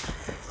get.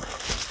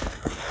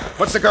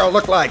 What's the girl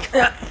look like?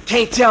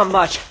 Can't tell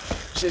much.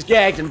 She's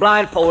gagged and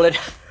blindfolded.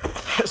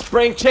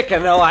 Spring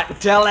chicken, though, I can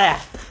tell that.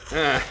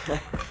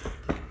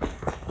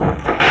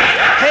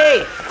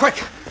 Hey!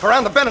 Quick!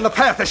 Around the bend in the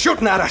path, they're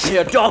shooting at us.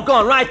 You're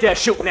doggone right they're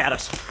shooting at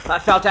us. I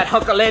felt that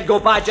hunk of lead go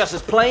by just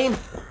as plain.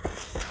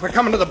 We're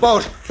coming to the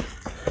boat.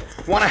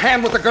 Want a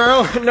hand with the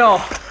girl?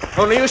 No.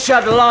 Only you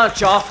shut the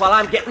launch off while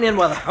I'm getting in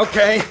with her.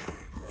 Okay.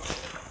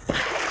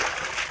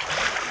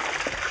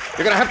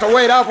 You're gonna have to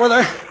wade out with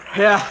her?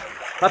 Yeah,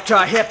 up to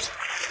our hips.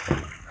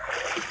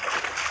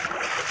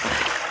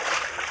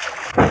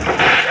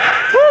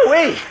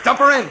 Woo-wee! Dump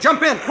her in.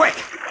 Jump in, quick.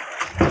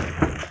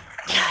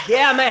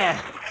 Yeah, man.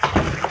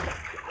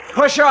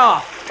 Push her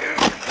off.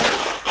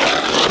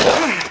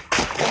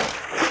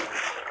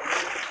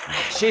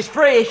 She's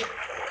free.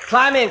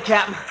 Climb in,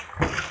 Captain.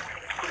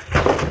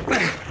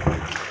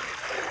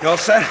 You all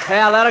set?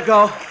 Yeah, let her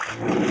go.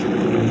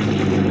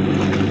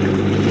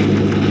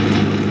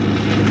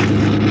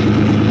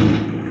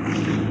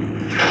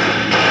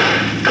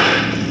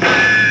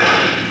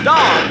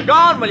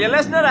 Doggone, will you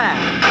listen to that?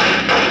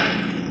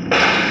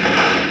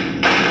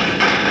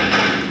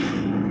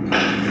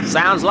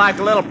 Sounds like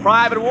a little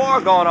private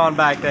war going on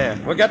back there.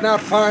 We're getting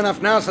out far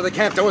enough now so they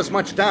can't do us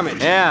much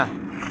damage. Yeah.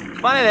 It's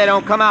funny they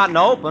don't come out in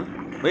the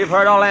open. We've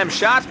heard all them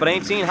shots, but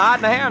ain't seen hide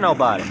in the hair of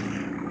nobody.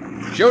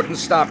 Shooting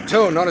stopped,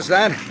 too. Notice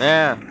that?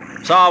 Yeah.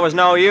 Saw it was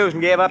no use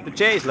and gave up the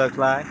chase, looks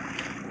like.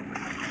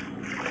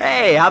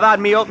 Hey, how about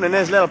me opening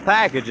this little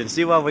package and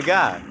see what we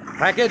got?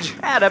 Package?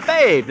 Yeah, the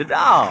babe, the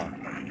dog.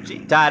 She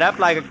tied up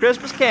like a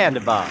Christmas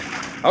candy box.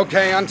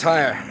 Okay,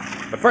 untie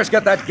her. But first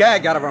get that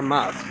gag out of her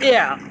mouth.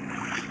 Yeah.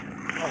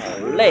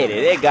 Oh, lady,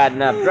 they got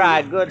enough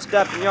dried good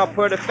stuff in your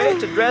pretty face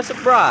to dress a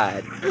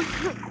bride.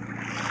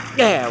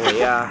 There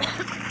we are.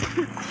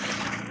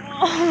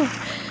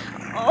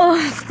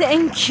 Oh,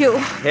 thank you.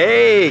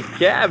 Hey,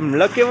 Captain,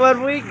 look at what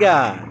we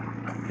got.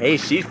 Hey,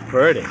 she's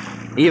pretty.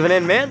 Even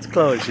in men's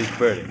clothes, she's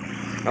pretty.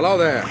 Hello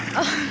there.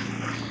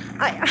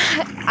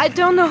 I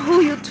don't know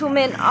who you two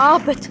men are,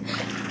 but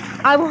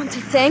I want to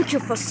thank you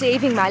for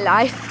saving my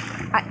life.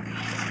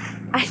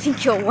 I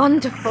think you're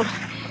wonderful.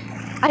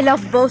 I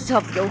love both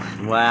of you.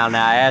 Well,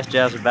 now, that's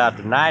just about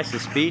the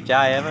nicest speech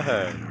I ever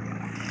heard.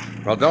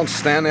 Well, don't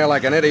stand there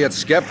like an idiot,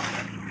 Skip.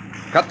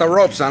 Cut the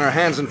ropes on her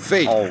hands and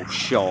feet. Oh,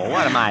 sure.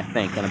 What am I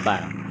thinking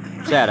about?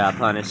 Shut up,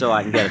 honey, so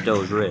I can get at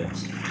those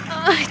wrists.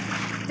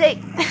 They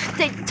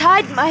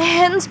tied my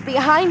hands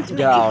behind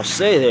me. I'll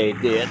say they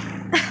did.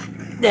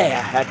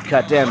 There, that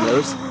cut them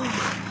loose.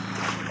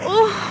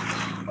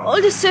 Oh,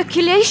 all the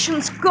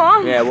circulation's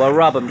gone. Yeah, we'll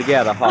rub them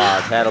together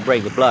hard. That'll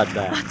bring the blood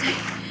back.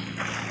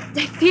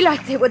 They feel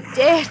like they were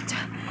dead.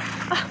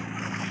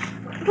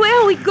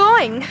 Where are we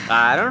going?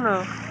 I don't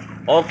know.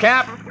 Oh,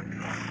 Captain.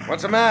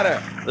 What's the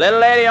matter? Little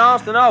lady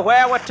wants to know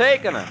where we're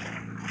taking her.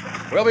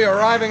 We'll be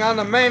arriving on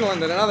the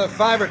mainland in another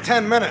 5 or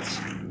 10 minutes.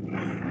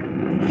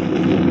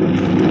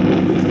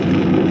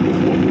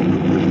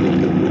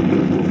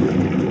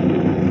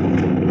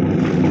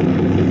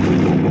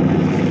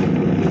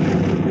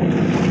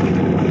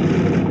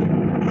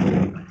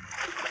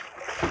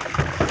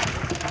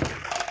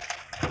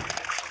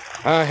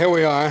 Here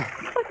we are.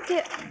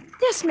 But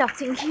there's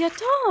nothing here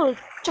at all.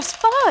 Just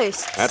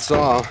forests. That's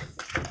all.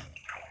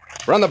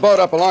 Run the boat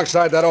up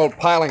alongside that old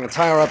piling and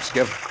tie her up,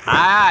 Skip.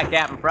 Aye,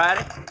 Captain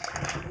Friday.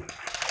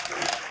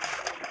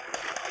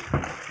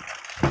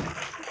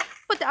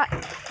 But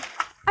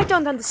I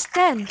don't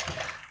understand.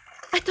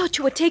 I thought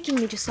you were taking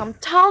me to some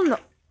town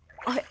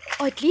or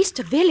at least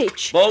a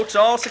village. Boat's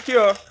all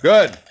secure.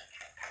 Good.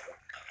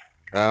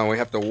 We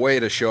have to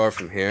wade ashore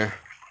from here.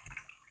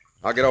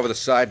 I'll get over the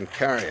side and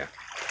carry you.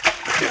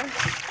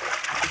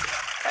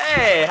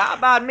 Hey, how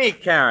about me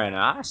carrying her?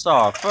 I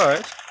saw her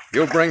first.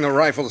 You'll bring the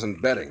rifles and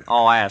bedding.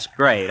 Oh, that's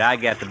great. I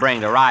get to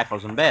bring the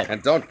rifles and bedding.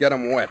 And don't get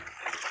them wet.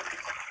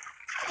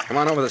 Come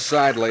on over the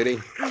side, lady.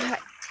 I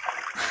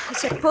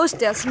suppose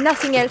there's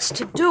nothing else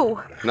to do.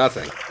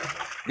 Nothing.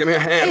 Give me a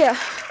hand. Here.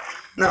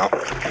 Now,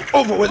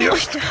 over with you.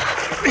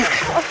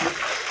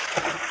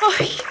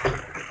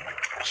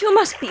 You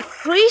must be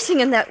freezing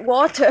in that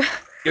water.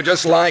 You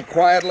just lie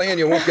quietly and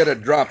you won't get a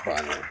drop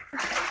on you.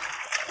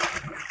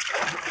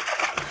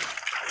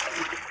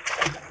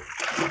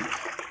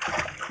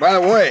 By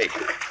the way,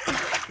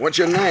 what's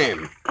your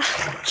name?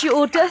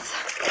 Judith.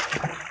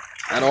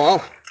 That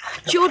all?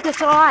 Judith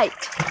Wright.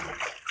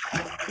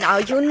 Now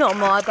you know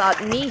more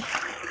about me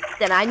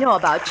than I know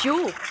about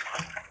you.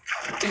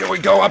 Here we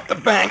go up the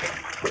bank.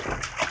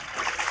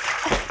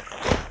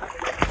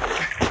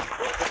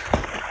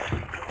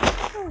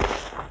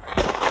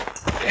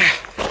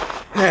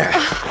 There.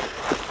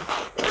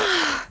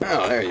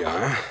 Well, there you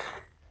are.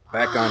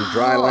 Back on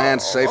dry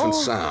land, safe and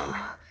sound.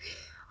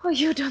 Oh,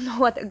 you don't know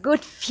what a good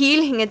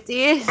feeling it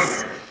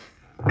is.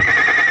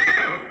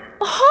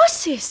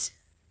 Horses!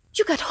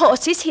 You got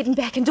horses hidden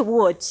back in the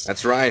woods.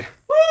 That's right.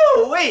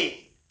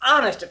 Woo-wee!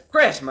 Honest to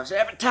Christmas,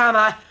 every time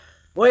I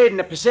wade in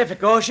the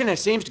Pacific Ocean, it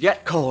seems to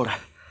get colder.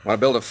 Want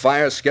to build a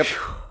fire, Skip?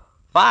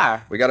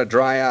 Fire? We got to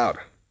dry out.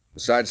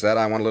 Besides that,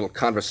 I want a little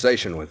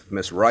conversation with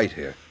Miss Wright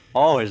here.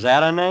 Oh, is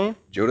that her name?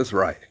 Judith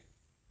Wright.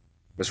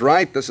 Miss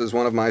Wright, this is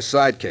one of my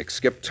sidekicks,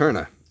 Skip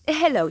Turner.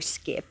 Hello,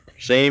 Skip.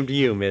 Same to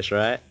you, Miss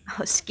Wright.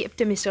 Oh, Skip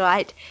to Miss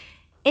Wright.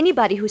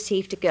 Anybody who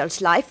saved a girl's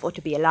life ought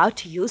to be allowed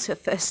to use her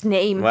first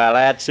name. Well,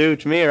 that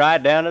suits me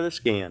right down to the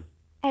skin.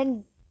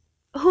 And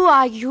who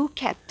are you,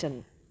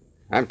 Captain?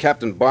 I'm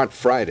Captain Bart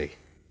Friday.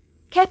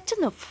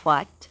 Captain of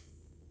what?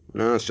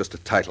 No, it's just a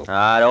title.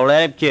 Don't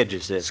let him kid you,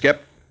 sis.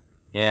 Skip?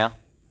 Yeah?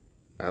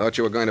 I thought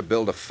you were going to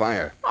build a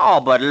fire. Oh,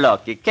 but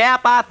look, you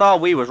Cap, I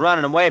thought we was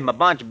running away from a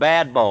bunch of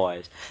bad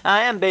boys. Now,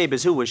 them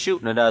babies who was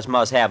shooting at us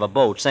must have a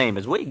boat same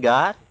as we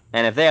got.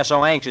 And if they're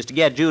so anxious to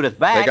get Judith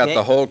back... They got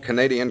the whole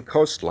Canadian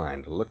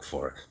coastline to look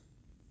for it.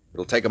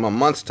 It'll take them a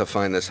month to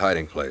find this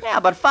hiding place.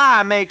 Yeah, but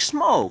fire makes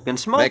smoke, and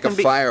smoke Make can a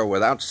be... fire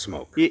without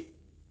smoke.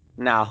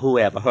 Now, who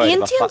ever heard of a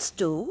Indians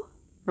do.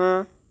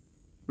 Huh?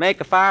 Make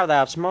a fire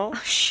without smoke?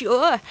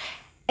 Sure.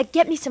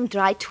 Get me some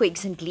dry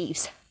twigs and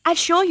leaves. I'll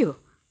show you.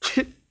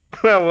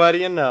 Well, what do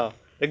you know?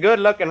 The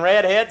good-looking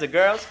redhead's a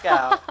Girl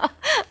Scout.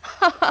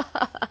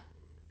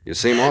 You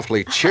seem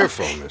awfully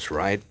cheerful, Miss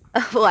Wright.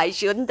 Why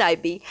shouldn't I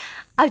be?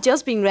 I've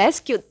just been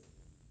rescued.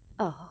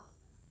 Oh.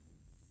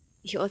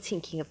 You're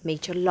thinking of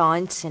Major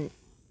Lawrence and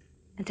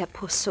that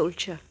poor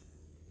soldier.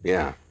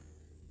 Yeah.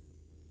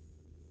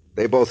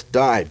 They both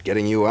died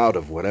getting you out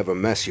of whatever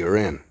mess you're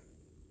in.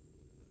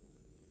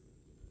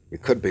 You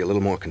could be a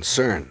little more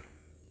concerned.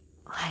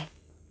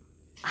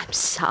 I'm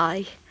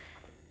sorry.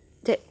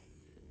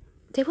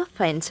 They were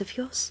friends of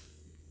yours?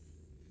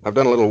 I've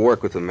done a little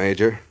work with the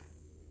Major.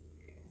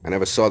 I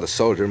never saw the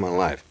soldier in my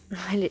life.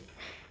 Well,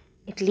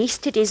 at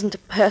least it isn't a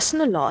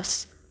personal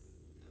loss.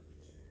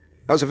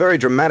 That was a very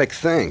dramatic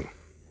thing.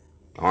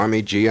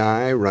 Army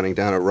GI running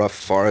down a rough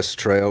forest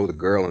trail with a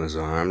girl in his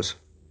arms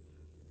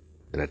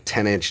and a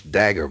 10-inch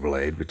dagger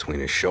blade between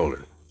his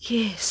shoulders.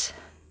 Yes.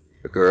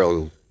 The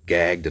girl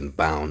gagged and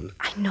bound.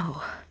 I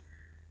know.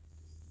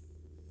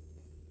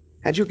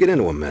 How'd you get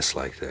into a mess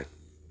like that?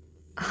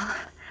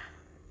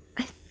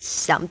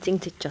 Something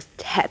that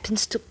just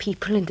happens to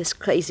people in this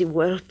crazy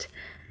world.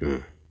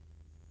 How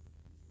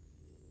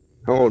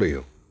old are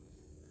you?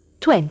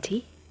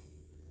 20.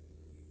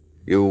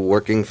 You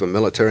working for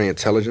military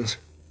intelligence?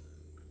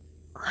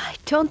 I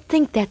don't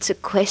think that's a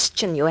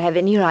question you have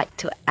any right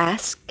to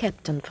ask,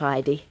 Captain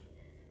Friday.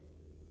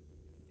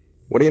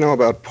 What do you know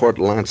about Port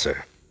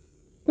Lancer?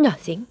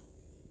 Nothing.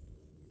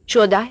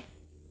 Should I?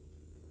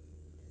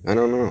 I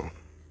don't know.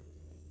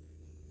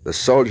 The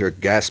soldier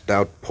gasped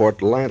out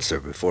Port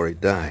Lancer before he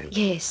died.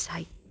 Yes,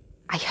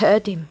 I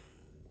heard him.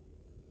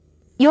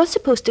 You're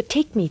supposed to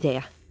take me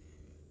there.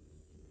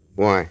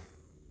 Why?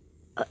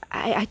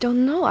 I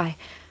don't know. I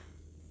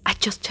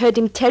just heard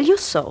him tell you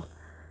so.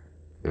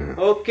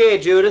 Okay,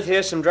 Judith,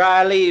 here's some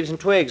dry leaves and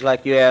twigs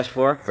like you asked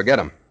for. Forget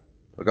him.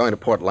 We're going to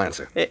Port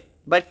Lancer.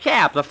 But,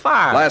 Cap, the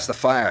fire... Blast the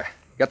fire.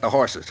 Get the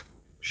horses.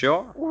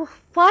 Sure. Well,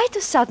 why the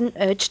sudden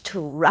urge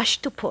to rush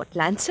to Port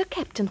Lancer,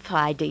 Captain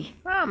Friday?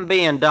 I'm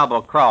being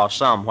double-crossed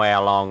somewhere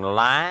along the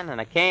line, and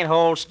I can't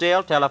hold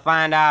still till I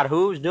find out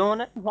who's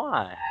doing it and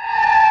why.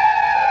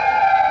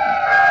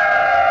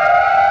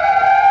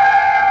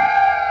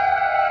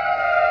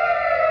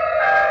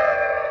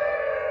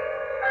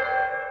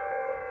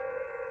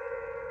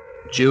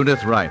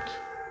 Judith Wright,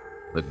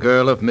 the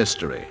girl of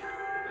mystery.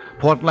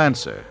 Port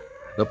Lancer,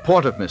 the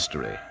port of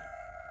mystery.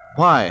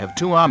 Why have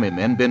 2 army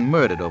men been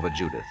murdered over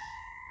Judith?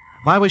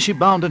 Why was she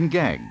bound and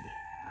gagged?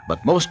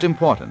 But most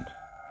important,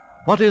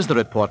 what is there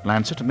at Port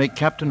Lancer to make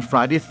Captain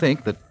Friday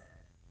think that...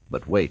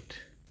 But wait.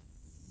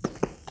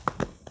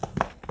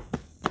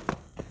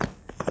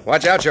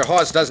 Watch out your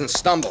horse doesn't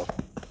stumble.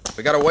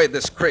 We gotta wade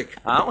this creek.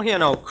 I don't hear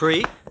no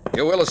creek.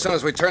 You will as soon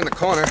as we turn the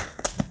corner.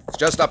 It's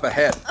just up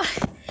ahead.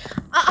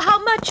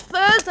 How much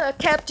further,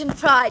 Captain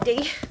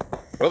Friday?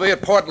 We'll be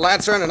at Port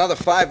Lancer in another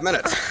 5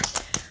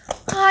 minutes.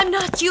 I'm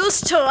not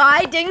used to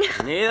riding.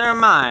 Neither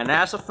am I, and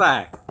that's a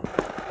fact.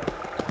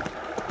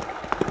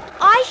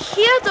 I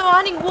hear the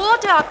running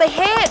water up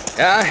ahead.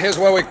 Yeah, here's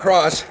where we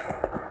cross.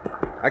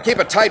 I keep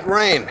a tight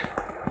rein.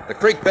 The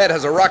creek bed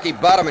has a rocky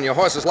bottom, and your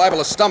horse is liable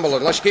to stumble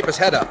unless you keep his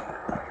head up.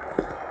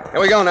 Here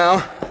we go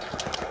now.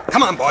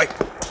 Come on, boy.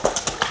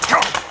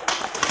 Come on.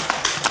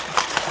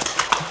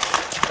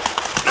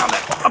 Now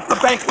then, up the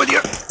bank with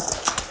you.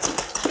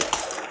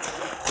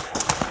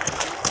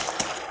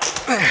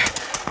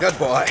 Good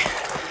boy.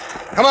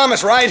 Come on,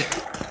 Miss Wright.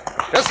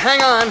 Just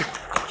hang on.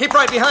 Keep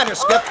right behind her,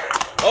 Skip.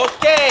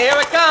 Okay, here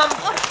we come.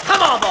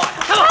 Come on, boy.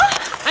 Come on.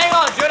 Hang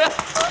on, Judith.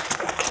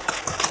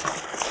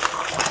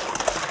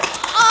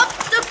 Up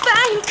the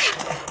bank.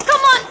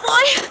 Come on,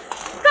 boy.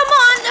 Come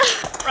on.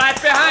 Right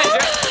behind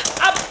you.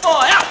 Up,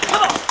 boy. Up.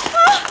 Come on.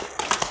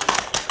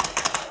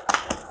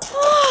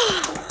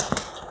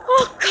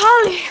 Oh,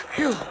 golly.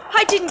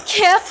 I didn't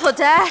care for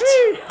that.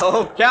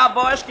 Oh,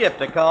 Cowboy Skip,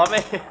 they call me.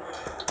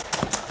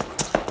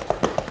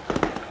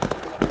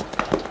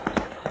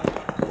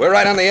 We're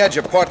right on the edge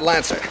of Port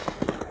Lancer.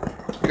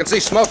 You can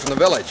see smoke from the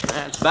village.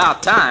 It's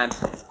about time.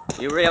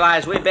 You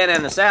realize we've been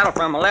in the saddle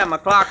from 11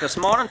 o'clock this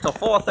morning till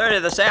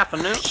 4:30 this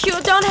afternoon? You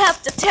don't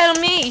have to tell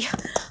me.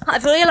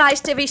 I've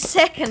realized every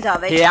second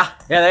of it. Yeah,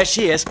 there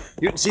she is.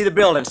 You can see the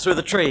buildings through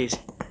the trees.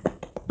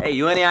 Hey,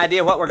 you any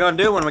idea what we're going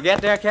to do when we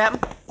get there, Captain?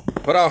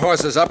 Put our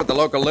horses up at the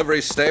local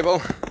livery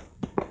stable.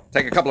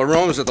 Take a couple of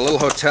rooms at the little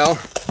hotel.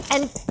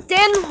 And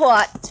then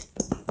what?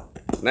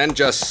 And then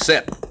just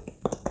sit.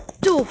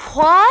 Do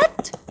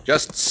what?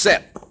 Just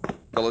sit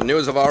till the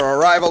news of our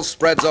arrival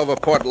spreads over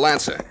Port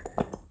Lancer.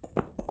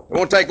 It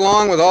won't take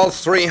long with all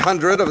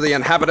 300 of the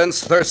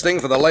inhabitants thirsting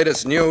for the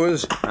latest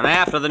news. And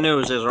after the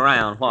news is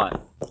around,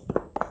 what?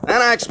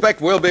 And I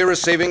expect we'll be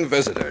receiving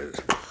visitors.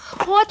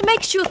 What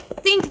makes you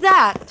think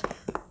that?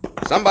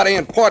 Somebody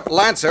in Port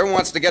Lancer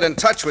wants to get in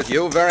touch with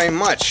you very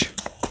much.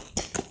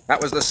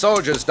 That was the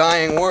soldier's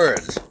dying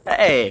words.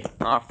 Hey,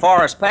 our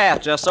forest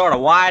path just sort of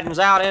widens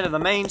out into the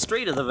main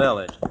street of the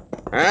village.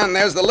 And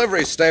there's the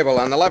livery stable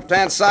on the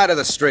left-hand side of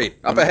the street,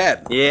 up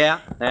ahead. Yeah.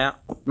 And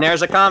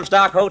there's a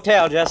Comstock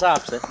Hotel just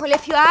opposite. Well,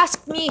 if you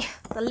ask me,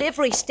 the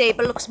livery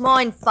stable looks more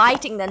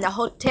inviting than the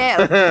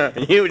hotel.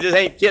 You just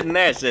ain't kidding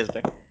there,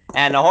 sister.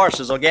 And the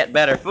horses will get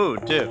better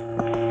food, too.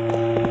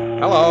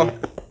 Hello.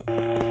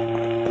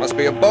 Must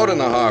be a boat in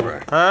the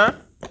harbor. Huh?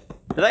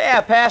 Do they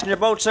have passenger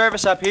boat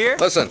service up here?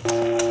 Listen.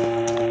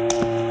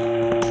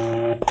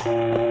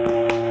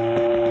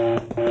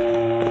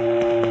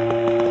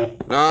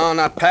 No,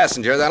 not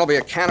passenger. That'll be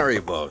a cannery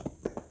boat.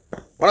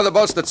 One of the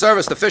boats that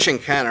service the fishing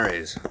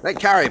canneries. They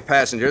carry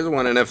passengers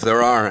when and if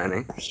there are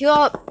any.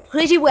 You're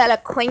pretty well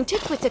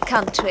acquainted with the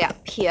country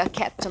up here,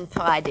 Captain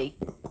Friday.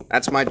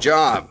 That's my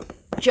job.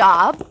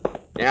 Job?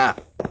 Yeah.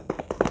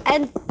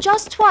 And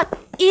just what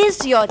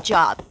is your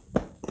job?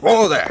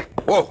 Whoa there.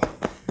 Whoa.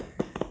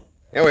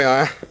 Here we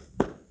are.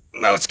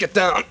 Now let's get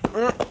down.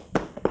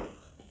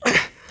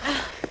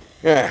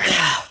 Yeah.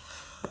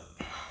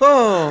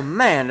 Oh,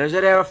 man, does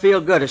it ever feel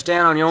good to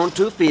stand on your own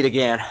 2 feet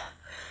again?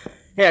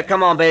 Here,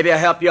 come on, baby, I'll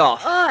help you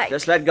off. All right.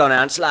 Just let go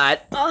now and slide.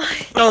 Oh,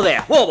 Oh,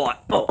 there. Whoa, boy.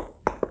 Whoa.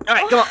 All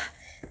right, come on.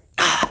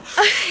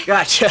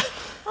 Gotcha.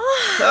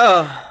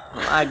 Oh,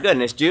 my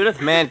goodness,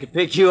 Judith. Man could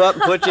pick you up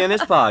and put you in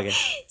his pocket.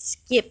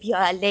 Skip, you're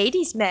a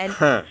ladies' man.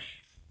 Huh.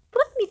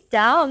 Put me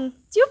down.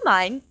 Do you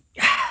mind?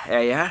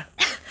 There you are.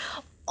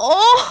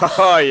 Oh!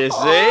 Oh, you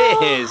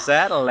see?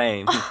 Saddle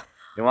lane.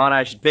 You want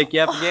I should pick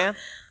you up again?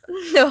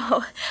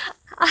 No,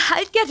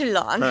 I'll get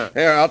along.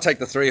 Here, I'll take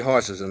the 3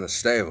 horses in the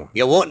stable.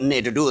 You won't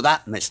need to do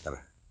that,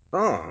 mister.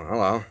 Oh,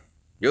 hello.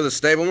 You the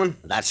stableman?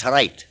 That's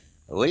right.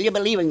 Will you be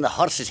leaving the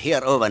horses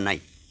here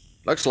overnight?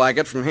 Looks like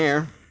it from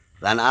here.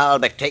 Then I'll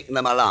be taking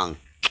them along.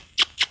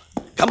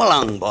 Come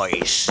along,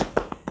 boys.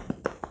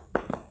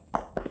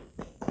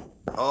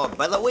 Oh,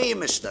 by the way,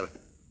 mister.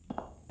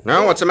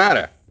 No, what's the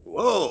matter?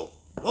 Whoa,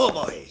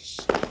 boys.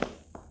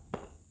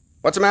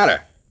 What's the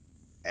matter?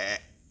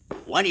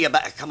 One of you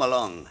better come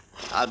along.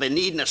 I'll be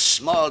needing a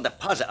small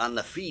deposit on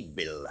the feed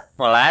bill.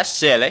 Well, that's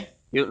silly.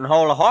 You can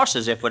hold the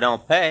horses if we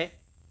don't pay.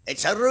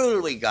 It's a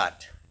rule we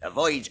got.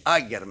 Avoids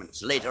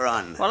arguments later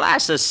on. Well,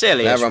 that's the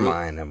silliest. Never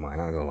mind.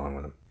 I'll go along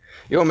with him.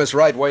 You and Miss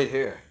Wright wait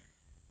here.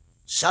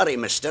 Sorry,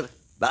 mister,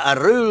 but a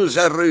rule's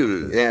a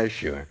rule. Yeah,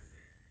 sure.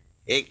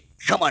 Hey,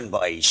 come on,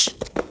 boys.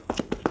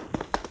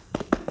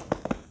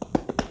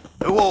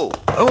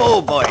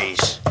 Whoa,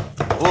 boys.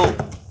 Whoa.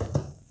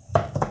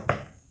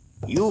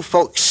 You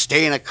folks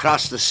staying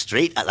across the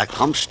street at the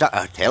Comstock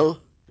Hotel?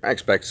 I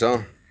expect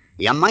so.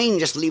 You mind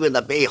just leaving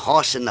the bay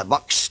horse in the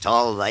box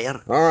stall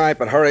there? All right,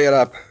 but hurry it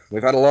up.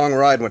 We've had a long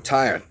ride and we're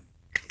tired.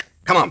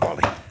 Come on,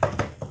 Baldy.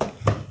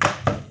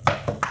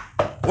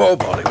 Whoa,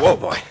 Baldy, whoa,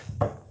 boy.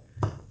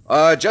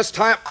 Just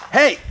time.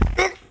 Hey!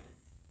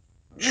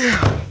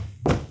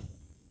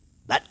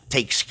 That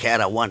takes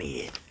care of one of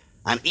you.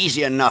 And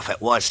easy enough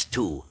it was,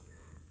 too.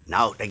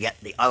 Now to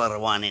get the other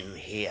one in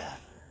here.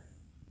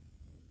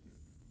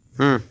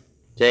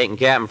 Taking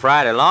Captain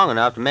Friday long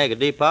enough to make a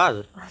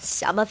deposit.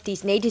 Some of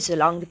these natives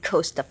along the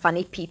coast are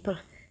funny people.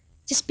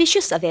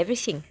 Suspicious of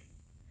everything.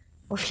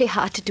 Awfully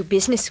hard to do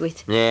business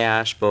with. Yeah,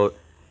 I suppose.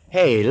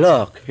 Hey,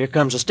 look, here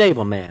comes the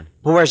stableman.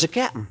 Well, where's the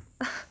captain?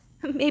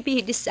 Maybe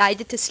he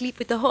decided to sleep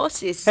with the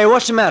horses. Hey,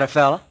 what's the matter,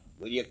 fella?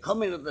 Will you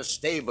come into the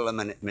stable a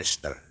minute,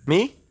 mister?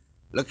 Me?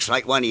 Looks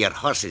like one of your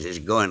horses is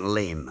going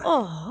lame.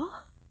 Oh,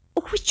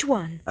 which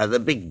one? The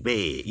big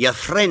bay. Your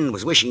friend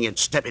was wishing you'd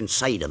step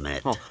inside a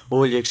minute. Oh,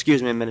 will you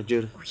excuse me a minute,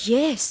 Judith?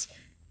 Yes.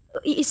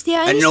 Is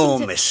there anything No,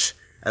 to... miss.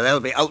 They'll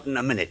be out in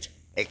a minute.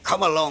 Hey,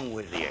 come along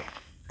with you.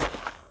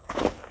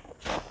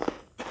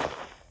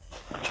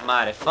 It's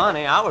mighty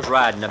funny. I was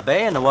riding the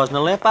bay and there wasn't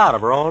a limp out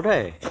of her all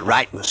day.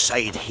 Right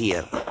inside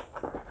here.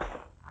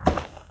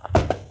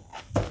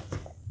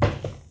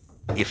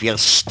 If you'll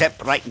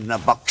step right in the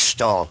box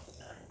stall.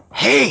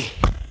 Hey!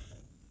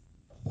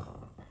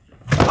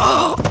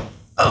 Oh!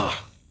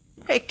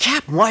 Hey,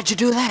 Captain, why'd you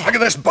do that? Look at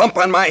this bump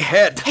on my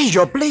head. Hey,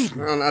 you're bleeding.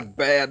 Oh, not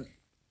bad.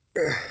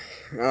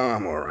 Oh,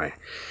 I'm all right.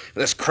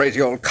 This crazy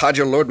old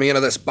codger lured me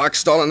into this box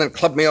stall and then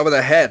clubbed me over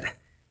the head.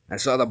 I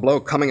saw the blow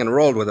coming and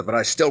rolled with it, but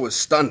I still was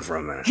stunned for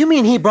a minute. You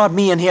mean he brought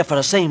me in here for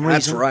the same reason?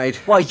 That's right.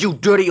 Why, you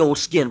dirty old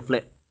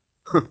skinflint.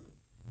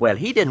 Well,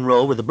 he didn't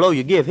roll with the blow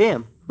you give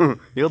him.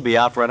 He'll be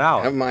out for an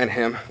hour. Never mind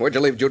him. Where'd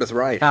you leave Judith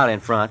Wright? Out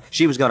in front.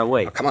 She was going to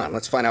wait. Oh, come on,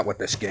 let's find out what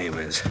this game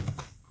is.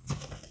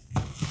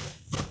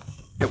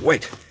 Hey,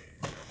 wait.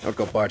 Don't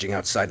go barging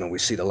outside until we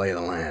see the lay of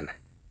the land.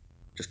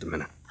 Just a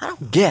minute. I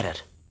don't get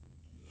it.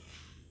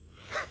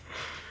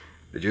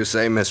 Did you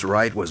say Miss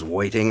Wright was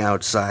waiting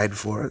outside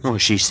for us? Well,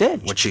 she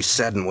said. What she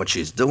said and what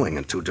she's doing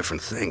are 2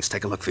 different things.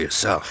 Take a look for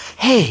yourself.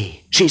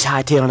 Hey, she's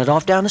hightailing it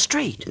off down the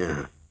street.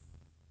 Yeah.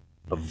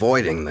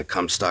 Avoiding the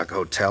Comstock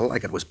Hotel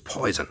like it was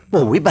poison.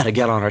 Well, we better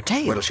get on her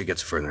tail. Wait till she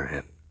gets further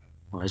ahead.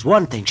 Well, there's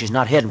one thing, she's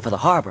not heading for the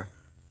harbor.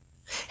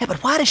 Hey,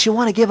 but why does she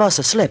want to give us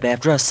a slip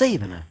after us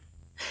saving her?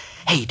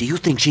 Hey, do you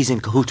think she's in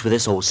cahoots with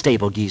this old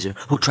stable geezer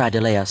who tried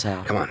to lay us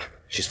out? Come on.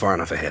 She's far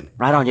enough ahead.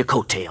 Right on your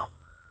coattail.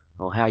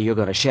 Oh, how you're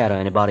going to shadow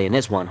anybody in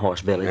this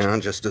one-horse village. Yeah,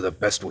 just do the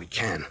best we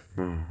can.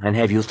 And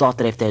have you thought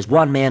that if there's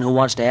one man who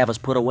wants to have us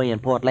put away in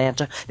Port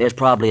Lancer, there's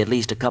probably at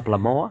least a couple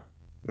of more?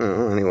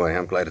 Oh, anyway,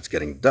 I'm glad it's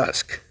getting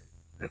dusk.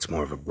 That's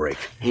more of a break.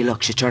 Hey,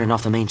 look, she's turning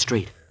off the main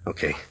street.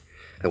 Okay,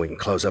 then we can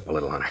close up a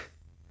little on her.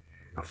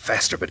 Now,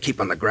 faster, but keep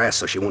on the grass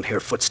so she won't hear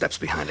footsteps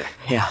behind her.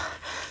 Yeah.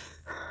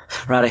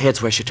 Right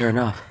ahead's where she turned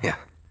off. Yeah.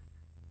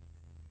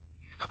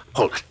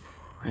 Hold it.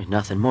 There's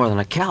nothing more than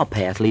a cow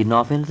path leading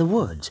off into the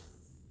woods.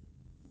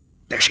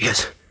 There she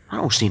is. I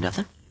don't see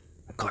nothing.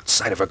 I caught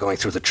sight of her going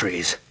through the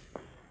trees.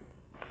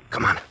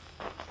 Come on.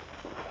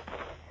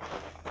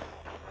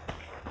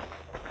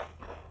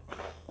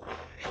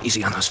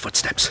 Easy on those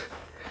footsteps.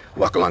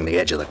 Walk along the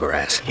edge of the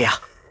grass. Yeah.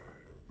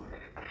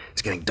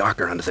 It's getting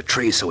darker under the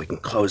trees so we can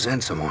close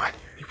in some more.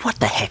 What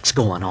the heck's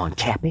going on,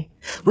 Cappy?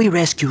 We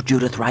rescued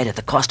Judith Wright at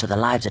the cost of the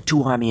lives of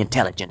 2 Army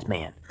intelligence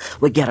men.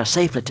 We get her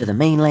safely to the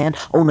mainland,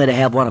 only to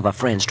have one of her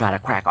friends try to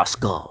crack our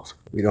skulls.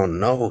 We don't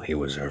know he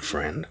was her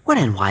friend. Well,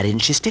 then why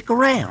didn't she stick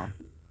around?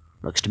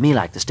 Looks to me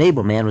like the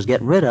stableman was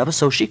getting rid of her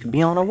so she could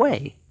be on her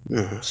way.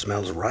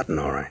 Smells rotten,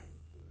 all right.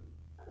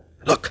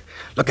 Look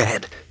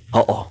ahead.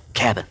 Uh-oh,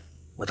 cabin.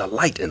 With a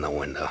light in the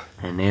window.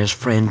 And there's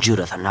friend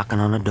Judith knocking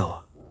on the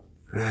door.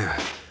 Yeah.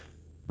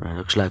 Well,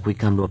 looks like we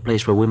come to a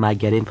place where we might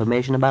get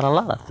information about a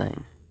lot of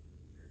things.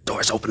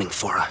 Door's opening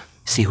for her.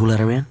 See who let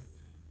her in?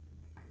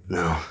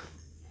 No.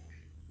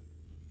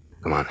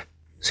 Come on.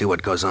 See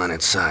what goes on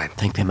inside.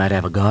 Think they might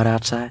have a guard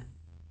outside?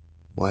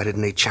 Why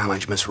didn't he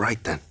challenge Miss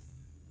Wright then?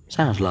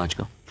 Sounds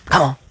logical.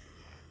 Come on.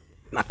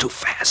 Not too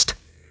fast.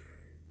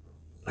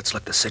 Let's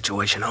look the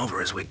situation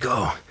over as we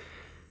go.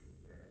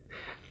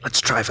 Let's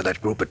try for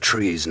that group of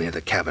trees near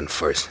the cabin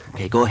first.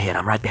 Okay, go ahead.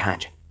 I'm right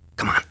behind you.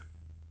 Come on.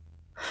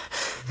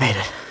 Made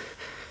it.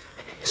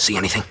 See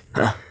anything?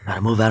 Not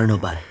a move out of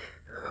nobody.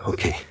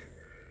 Okay.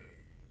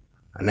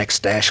 Our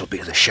next dash will be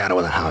the shadow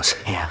of the house.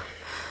 Yeah.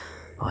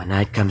 Boy,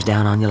 night comes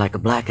down on you like a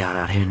blackout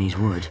out here in these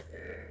woods.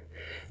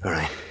 All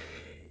right.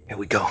 Here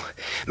we go.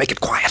 Make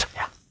it quiet.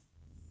 Yeah.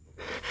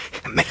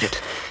 Make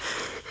it.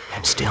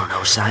 And still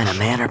no sign of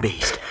man or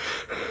beast.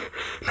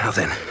 Now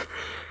then.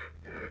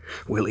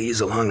 We'll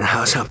ease along the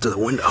house up to the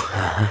window.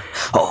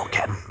 Oh,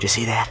 Captain, did you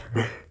see that?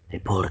 They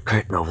pulled a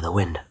curtain over the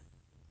window.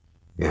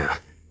 Yeah.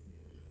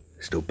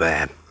 It's too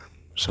bad.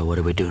 So what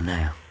do we do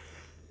now?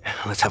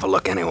 Let's have a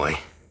look anyway.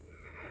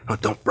 Oh,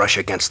 don't brush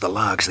against the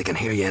logs. They can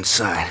hear you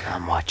inside.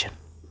 I'm watching.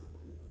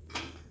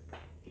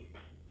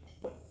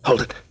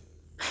 Hold it.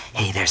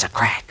 Hey, there's a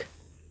crack.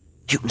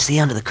 You can see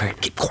under the curtain.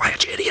 Keep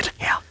quiet, you idiot.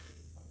 Yeah.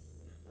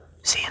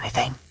 See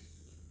anything?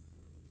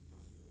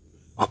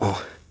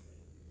 Uh-oh.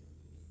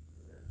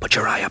 Put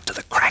your eye up to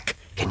the crack.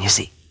 Can you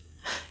see?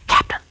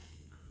 Captain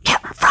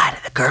Friday,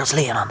 the girl's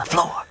laying on the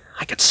floor.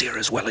 I can see her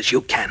as well as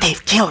you can.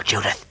 They've killed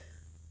Judith.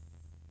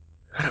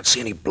 I don't see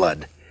any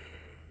blood.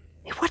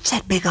 Hey, what's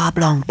that big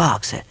oblong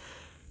box that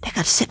they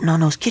got sitting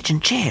on those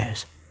kitchen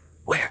chairs?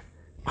 Where?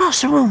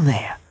 Across the room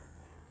there.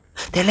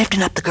 They're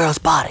lifting up the girl's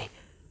body.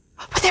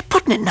 But they're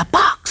putting it in a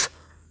box.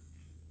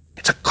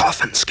 It's a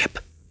coffin, Skip.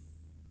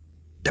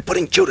 They're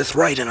putting Judith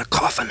Wright in a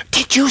coffin.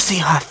 Did you see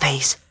her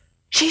face?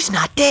 She's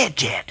not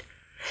dead yet.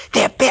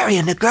 They're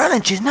burying the girl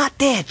and she's not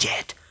dead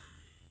yet.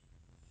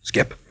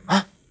 Skip.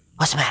 Huh?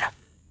 What's the matter?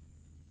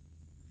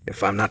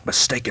 If I'm not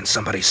mistaken,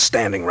 somebody's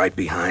standing right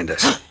behind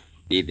us.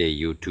 Either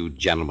you two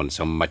gentlemen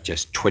so much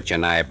as twitch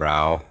an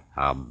eyebrow,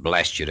 I'll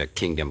blast you to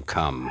kingdom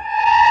come.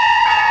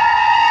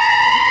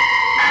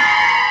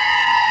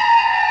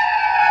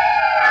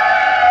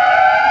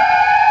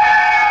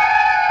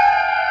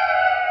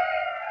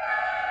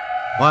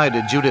 Why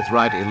did Judith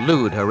Wright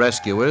elude her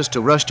rescuers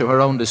to rush to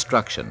her own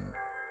destruction?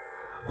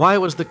 Why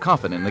was the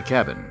coffin in the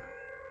cabin?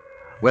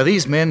 Were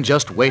these men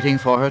just waiting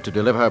for her to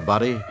deliver her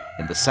body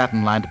in the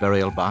satin-lined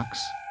burial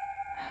box?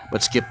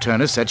 But Skip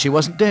Turner said she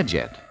wasn't dead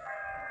yet.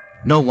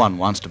 No one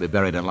wants to be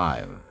buried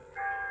alive.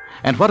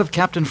 And what of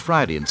Captain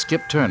Friday and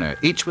Skip Turner,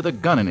 each with a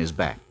gun in his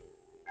back?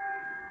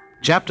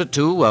 Chapter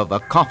 2 of A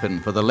Coffin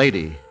for the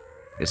Lady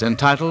is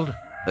entitled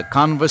The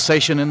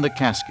Conversation in the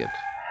Casket.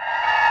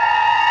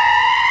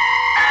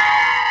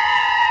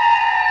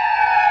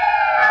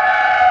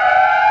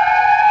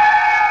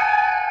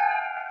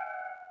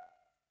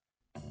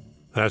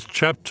 That's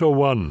Chapter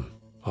 1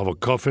 of A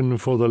Coffin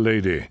for the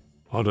Lady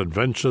on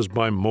Adventures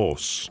by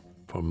Morse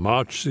from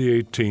March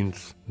the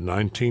 18th,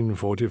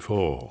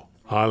 1944.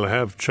 I'll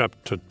have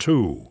Chapter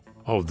 2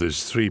 of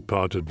this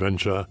three-part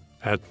adventure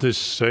at this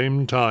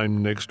same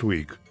time next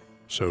week,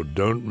 so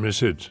don't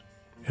miss it.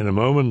 In a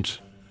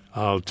moment,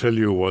 I'll tell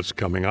you what's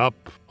coming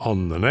up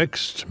on the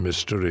next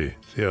Mystery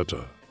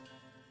Theater.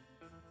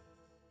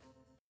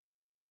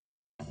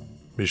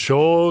 Be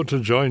sure to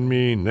join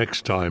me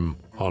next time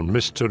on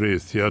Mystery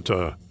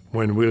Theater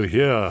when we'll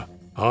hear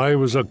I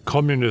Was a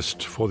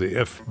Communist for the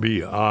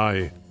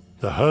FBI,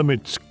 The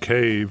Hermit's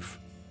Cave,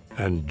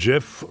 and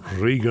Jeff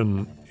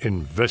Regan,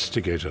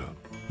 Investigator.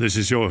 This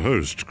is your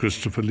host,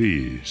 Christopher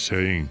Lee,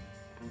 saying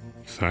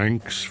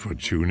thanks for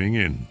tuning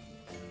in.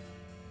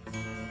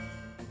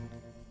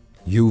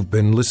 You've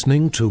been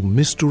listening to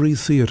Mystery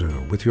Theater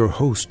with your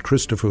host,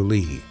 Christopher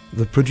Lee.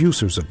 The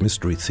producers of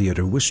Mystery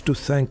Theater wish to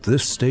thank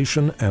this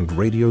station and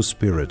Radio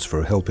Spirits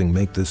for helping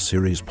make this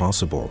series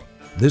possible.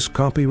 This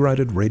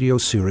copyrighted radio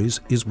series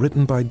is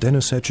written by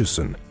Dennis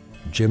Etchison.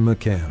 Jim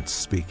McCann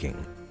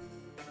speaking.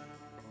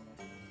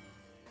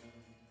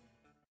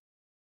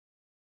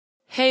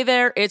 Hey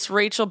there, it's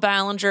Rachel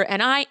Ballinger,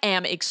 and I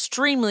am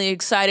extremely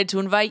excited to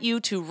invite you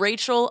to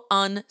Rachel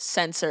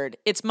Uncensored.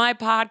 It's my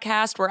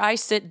podcast where I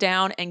sit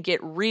down and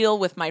get real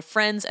with my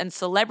friends and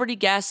celebrity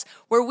guests,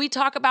 where we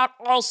talk about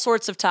all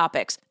sorts of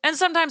topics. And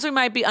sometimes we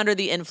might be under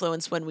the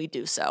influence when we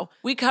do so.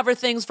 We cover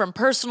things from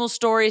personal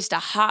stories to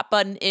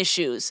hot-button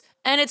issues.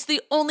 and it's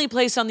the only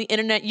place on the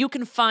internet you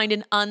can find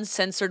an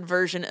uncensored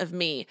version of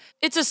me.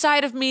 It's a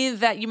side of me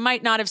that you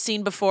might not have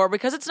seen before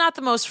because it's not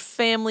the most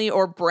family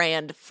or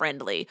brand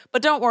friendly.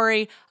 But don't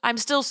worry, I'm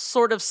still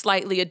sort of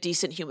slightly a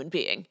decent human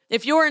being.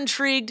 If you're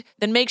intrigued,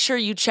 then make sure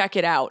you check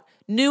it out.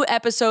 New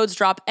episodes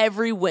drop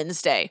every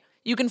Wednesday.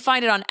 You can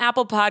find it on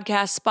Apple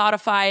Podcasts,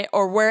 Spotify,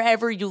 or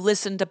wherever you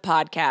listen to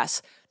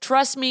podcasts.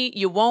 Trust me,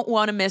 you won't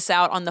want to miss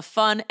out on the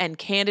fun and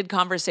candid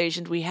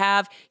conversations we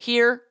have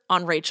here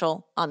on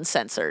Rachel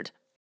Uncensored.